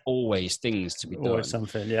just, there's always things to be done. Always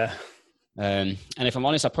something, yeah. And if I'm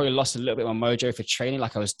honest, I probably lost a little bit of my mojo for training.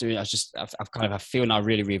 Like I feel now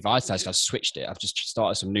really revitalized. I've switched it. I've just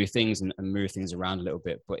started some new things and moved things around a little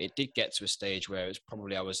bit. But it did get to a stage where it was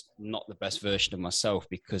probably, I was not the best version of myself,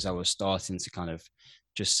 because I was starting to kind of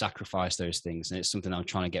just sacrifice those things. And it's something I'm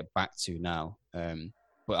trying to get back to now. I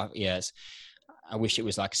wish it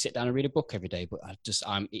was like sit down and read a book every day, but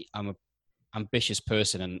I'm an ambitious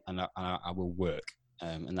person and I will work.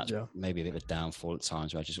 And that's maybe a bit of a downfall at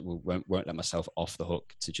times, where I just won't let myself off the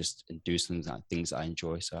hook to just do things that I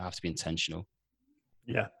enjoy. So I have to be intentional.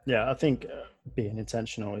 Yeah. I think being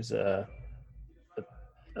intentional is a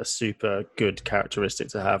super good characteristic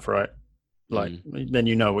to have, right? Like then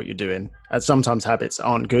you know what you're doing. And sometimes habits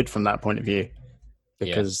aren't good from that point of view,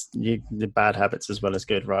 because the bad habits as well as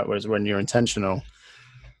good, right? Whereas when you're intentional,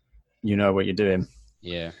 you know what you're doing.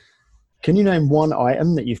 Yeah. Can you name one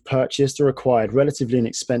item that you've purchased or acquired relatively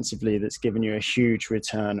inexpensively that's given you a huge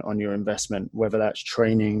return on your investment, whether that's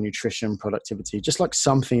training, nutrition, productivity, just like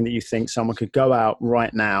something that you think someone could go out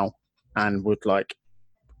right now and would like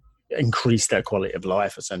increase their quality of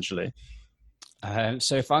life, essentially?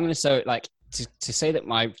 So if I'm going to say, like, to say that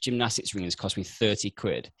my gymnastics rings cost me 30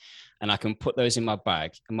 quid and I can put those in my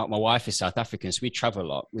bag, and my wife is South African, so we travel a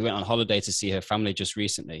lot. We went on holiday to see her family just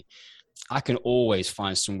recently. I can always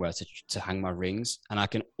find somewhere to hang my rings, and I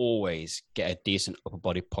can always get a decent upper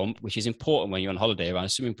body pump, which is important when you're on holiday around a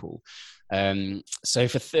swimming pool. So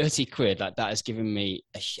for 30 quid, like that has given me,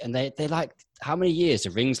 and they like, how many years do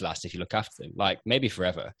rings last if you look after them? Like maybe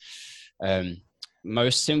forever.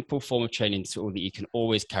 Most simple form of training tool that you can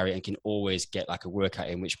always carry and can always get like a workout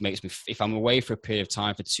in, which makes me, if I'm away for a period of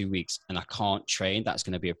time for 2 weeks and I can't train, that's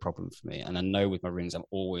going to be a problem for me. And I know with my rings, I'm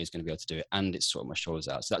always going to be able to do it, and it's sort of my shoulders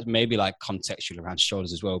out. So that's maybe like contextual around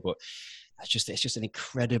shoulders as well, but it's just an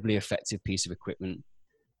incredibly effective piece of equipment.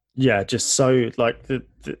 Yeah. Just so like the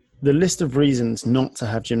list of reasons not to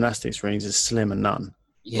have gymnastics rings is slim and none.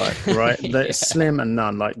 Yeah. Like, right. They're slim and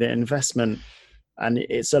none, like the investment. And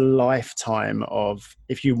it's a lifetime of,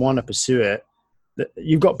 if you want to pursue it,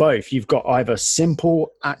 you've got both. You've got either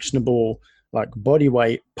simple, actionable, like body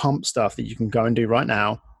weight pump stuff that you can go and do right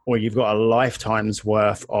now, or you've got a lifetime's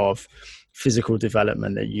worth of physical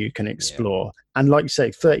development that you can explore. Yeah. And like you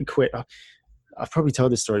say, 30 quid. I've probably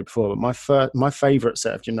told this story before, but my favorite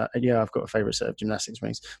set of I've got a favorite set of gymnastics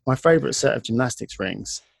rings. My favorite set of gymnastics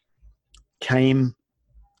rings came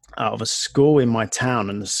out of a school in my town,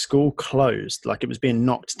 and the school closed, like it was being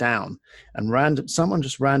knocked down, and someone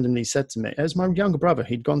just randomly said to me, it was my younger brother,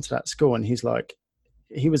 he'd gone to that school, and he's like,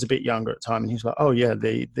 he was a bit younger at the time, and he's like, oh yeah,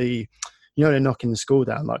 the they're knocking the school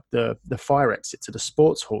down, like the fire exit to the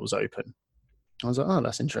sports hall's open. I was like, oh,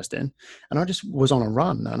 that's interesting. And I just was on a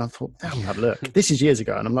run, and I thought, I'm gonna have a look. This is years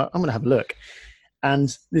ago, and I'm like, I'm gonna have a look.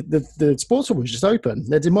 And the sports hall was just open.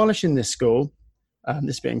 They're demolishing this school.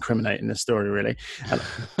 This is a bit incriminating, this story, really.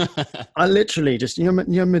 I literally just, you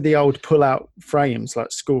remember the old pull-out frames,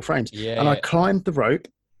 like school frames? Yeah, and I climbed the rope,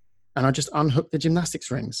 and I just unhooked the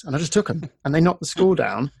gymnastics rings, and I just took them, and they knocked the school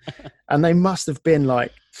down. And they must have been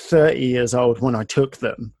like 30 years old when I took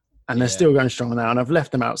them, and they're still going strong now. And I've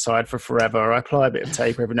left them outside for forever. I apply a bit of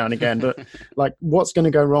tape every now and again, but like, what's going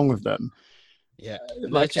to go wrong with them? Yeah,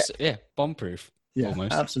 like just bomb-proof. Yeah,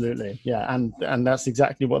 almost. Absolutely. Yeah, and that's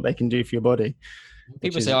exactly what they can do for your body.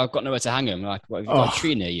 People say, I've got nowhere to hang them. Like, what, have you got a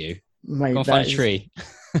tree near you? Mate, go and find a tree.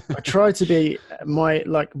 I try to be,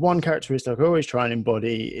 one characteristic I always try and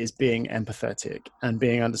embody is being empathetic and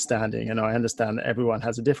being understanding. And I understand that everyone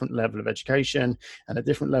has a different level of education and a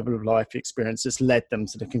different level of life experience that's led them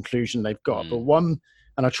to the conclusion they've got. But one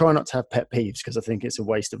and I try not to have pet peeves because I think it's a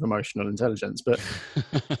waste of emotional intelligence. But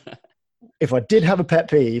if I did have a pet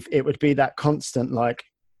peeve, it would be that constant, like,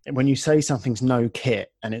 when you say something's no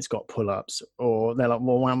kit and it's got pull-ups, or they're like,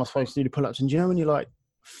 well, why am I supposed to do the pull-ups? And you know, when you like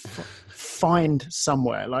find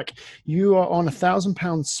somewhere, like you are on £1,000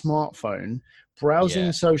 smartphone browsing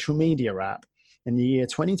a social media app in the year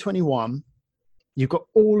 2021, you've got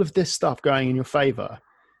all of this stuff going in your favor.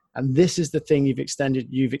 And this is the thing you've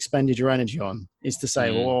expended your energy on, is to say,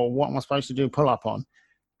 well, what am I supposed to do pull up on?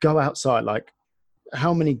 Go outside. Like,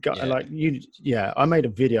 how many I made a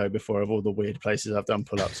video before of all the weird places I've done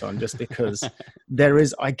pull-ups on, just because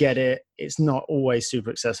I get it, it's not always super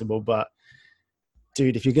accessible, but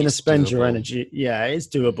dude, if you're going to spend your energy, it's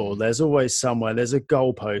doable. There's always somewhere, there's a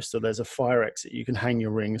goalpost, or there's a fire exit you can hang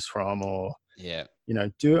your rings from, or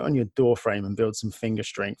do it on your door frame and build some finger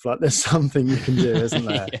strength. Like, there's something you can do, isn't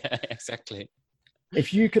there? Yeah, exactly.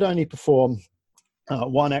 If you could only perform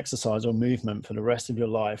one exercise or movement for the rest of your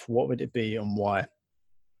life, what would it be and why?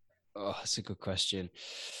 Oh, that's a good question.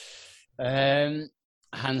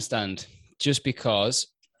 Handstand, just because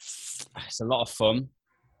it's a lot of fun.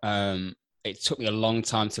 It took me a long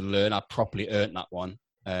time to learn. I properly earned that one.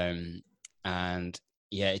 And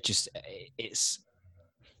yeah, I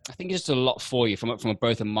think it's just a lot for you from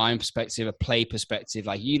both a mind perspective, a play perspective.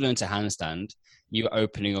 Like, you learn to handstand, you're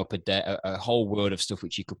opening up a whole world of stuff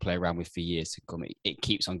which you could play around with for years to come. It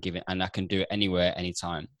keeps on giving, and I can do it anywhere,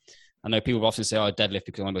 anytime. I know people often say, "Oh, deadlift,"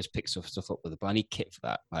 because I always pick stuff up with it, but I need kit for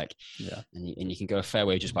that. Like, and you can go a fair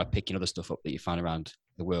way just by picking other stuff up that you find around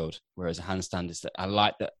the world. Whereas a handstand is that I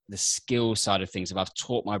like the skill side of things. If I've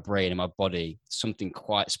taught my brain and my body something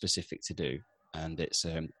quite specific to do, and it's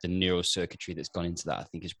the neural circuitry that's gone into that, I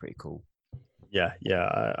think is pretty cool. Yeah.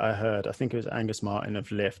 I think it was Angus Martin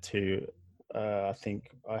of Lift who I think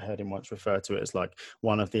I heard him once refer to it as like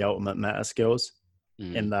one of the ultimate meta skills,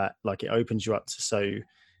 in that, like, it opens you up to, so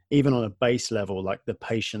even on a base level, like, the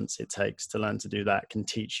patience it takes to learn to do that can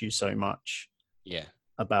teach you so much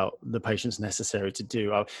about the patience necessary to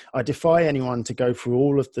do. I defy anyone to go through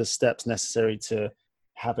all of the steps necessary to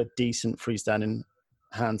have a decent freestanding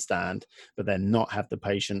handstand, but then not have the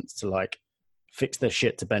patience to, like, fix their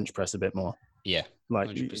shit to bench press a bit more. Yeah, like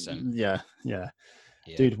 100%. Yeah.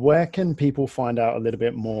 Dude, where can people find out a little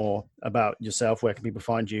bit more about yourself? Where can people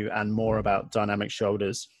find you, and more about Dynamic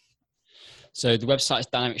Shoulders? So the website is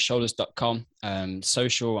dynamicshoulders.com.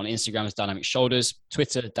 Social on Instagram is Dynamic Shoulders.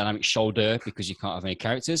 Twitter, Dynamic Shoulder, because you can't have any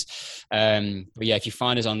characters. But yeah, if you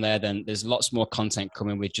find us on there, then there's lots more content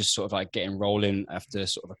coming. We're just sort of like getting rolling after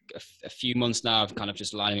sort of a few months now of kind of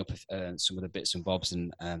just lining up some of the bits and bobs.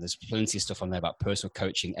 And there's plenty of stuff on there about personal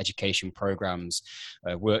coaching, education programs,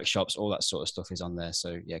 workshops, all that sort of stuff is on there.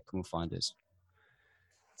 So yeah, come and find us.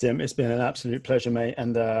 Tim, it's been an absolute pleasure, mate.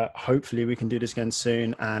 And hopefully we can do this again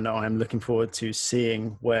soon. And I'm looking forward to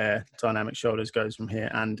seeing where Dynamic Shoulders goes from here,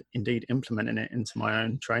 and indeed implementing it into my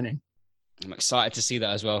own training. I'm excited to see that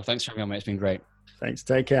as well. Thanks for having me on, mate. It's been great. Thanks.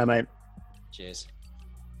 Take care, mate. Cheers.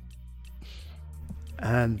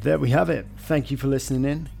 And there we have it. Thank you for listening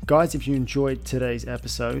in. Guys, if you enjoyed today's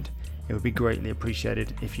episode, it would be greatly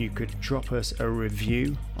appreciated if you could drop us a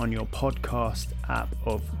review on your podcast app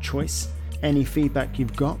of choice. Any feedback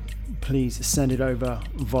you've got, please send it over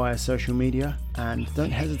via social media, and don't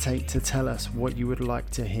hesitate to tell us what you would like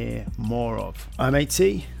to hear more of. I'm AT.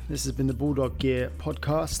 This has been the Bulldog Gear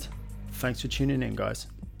Podcast. Thanks for tuning in, guys.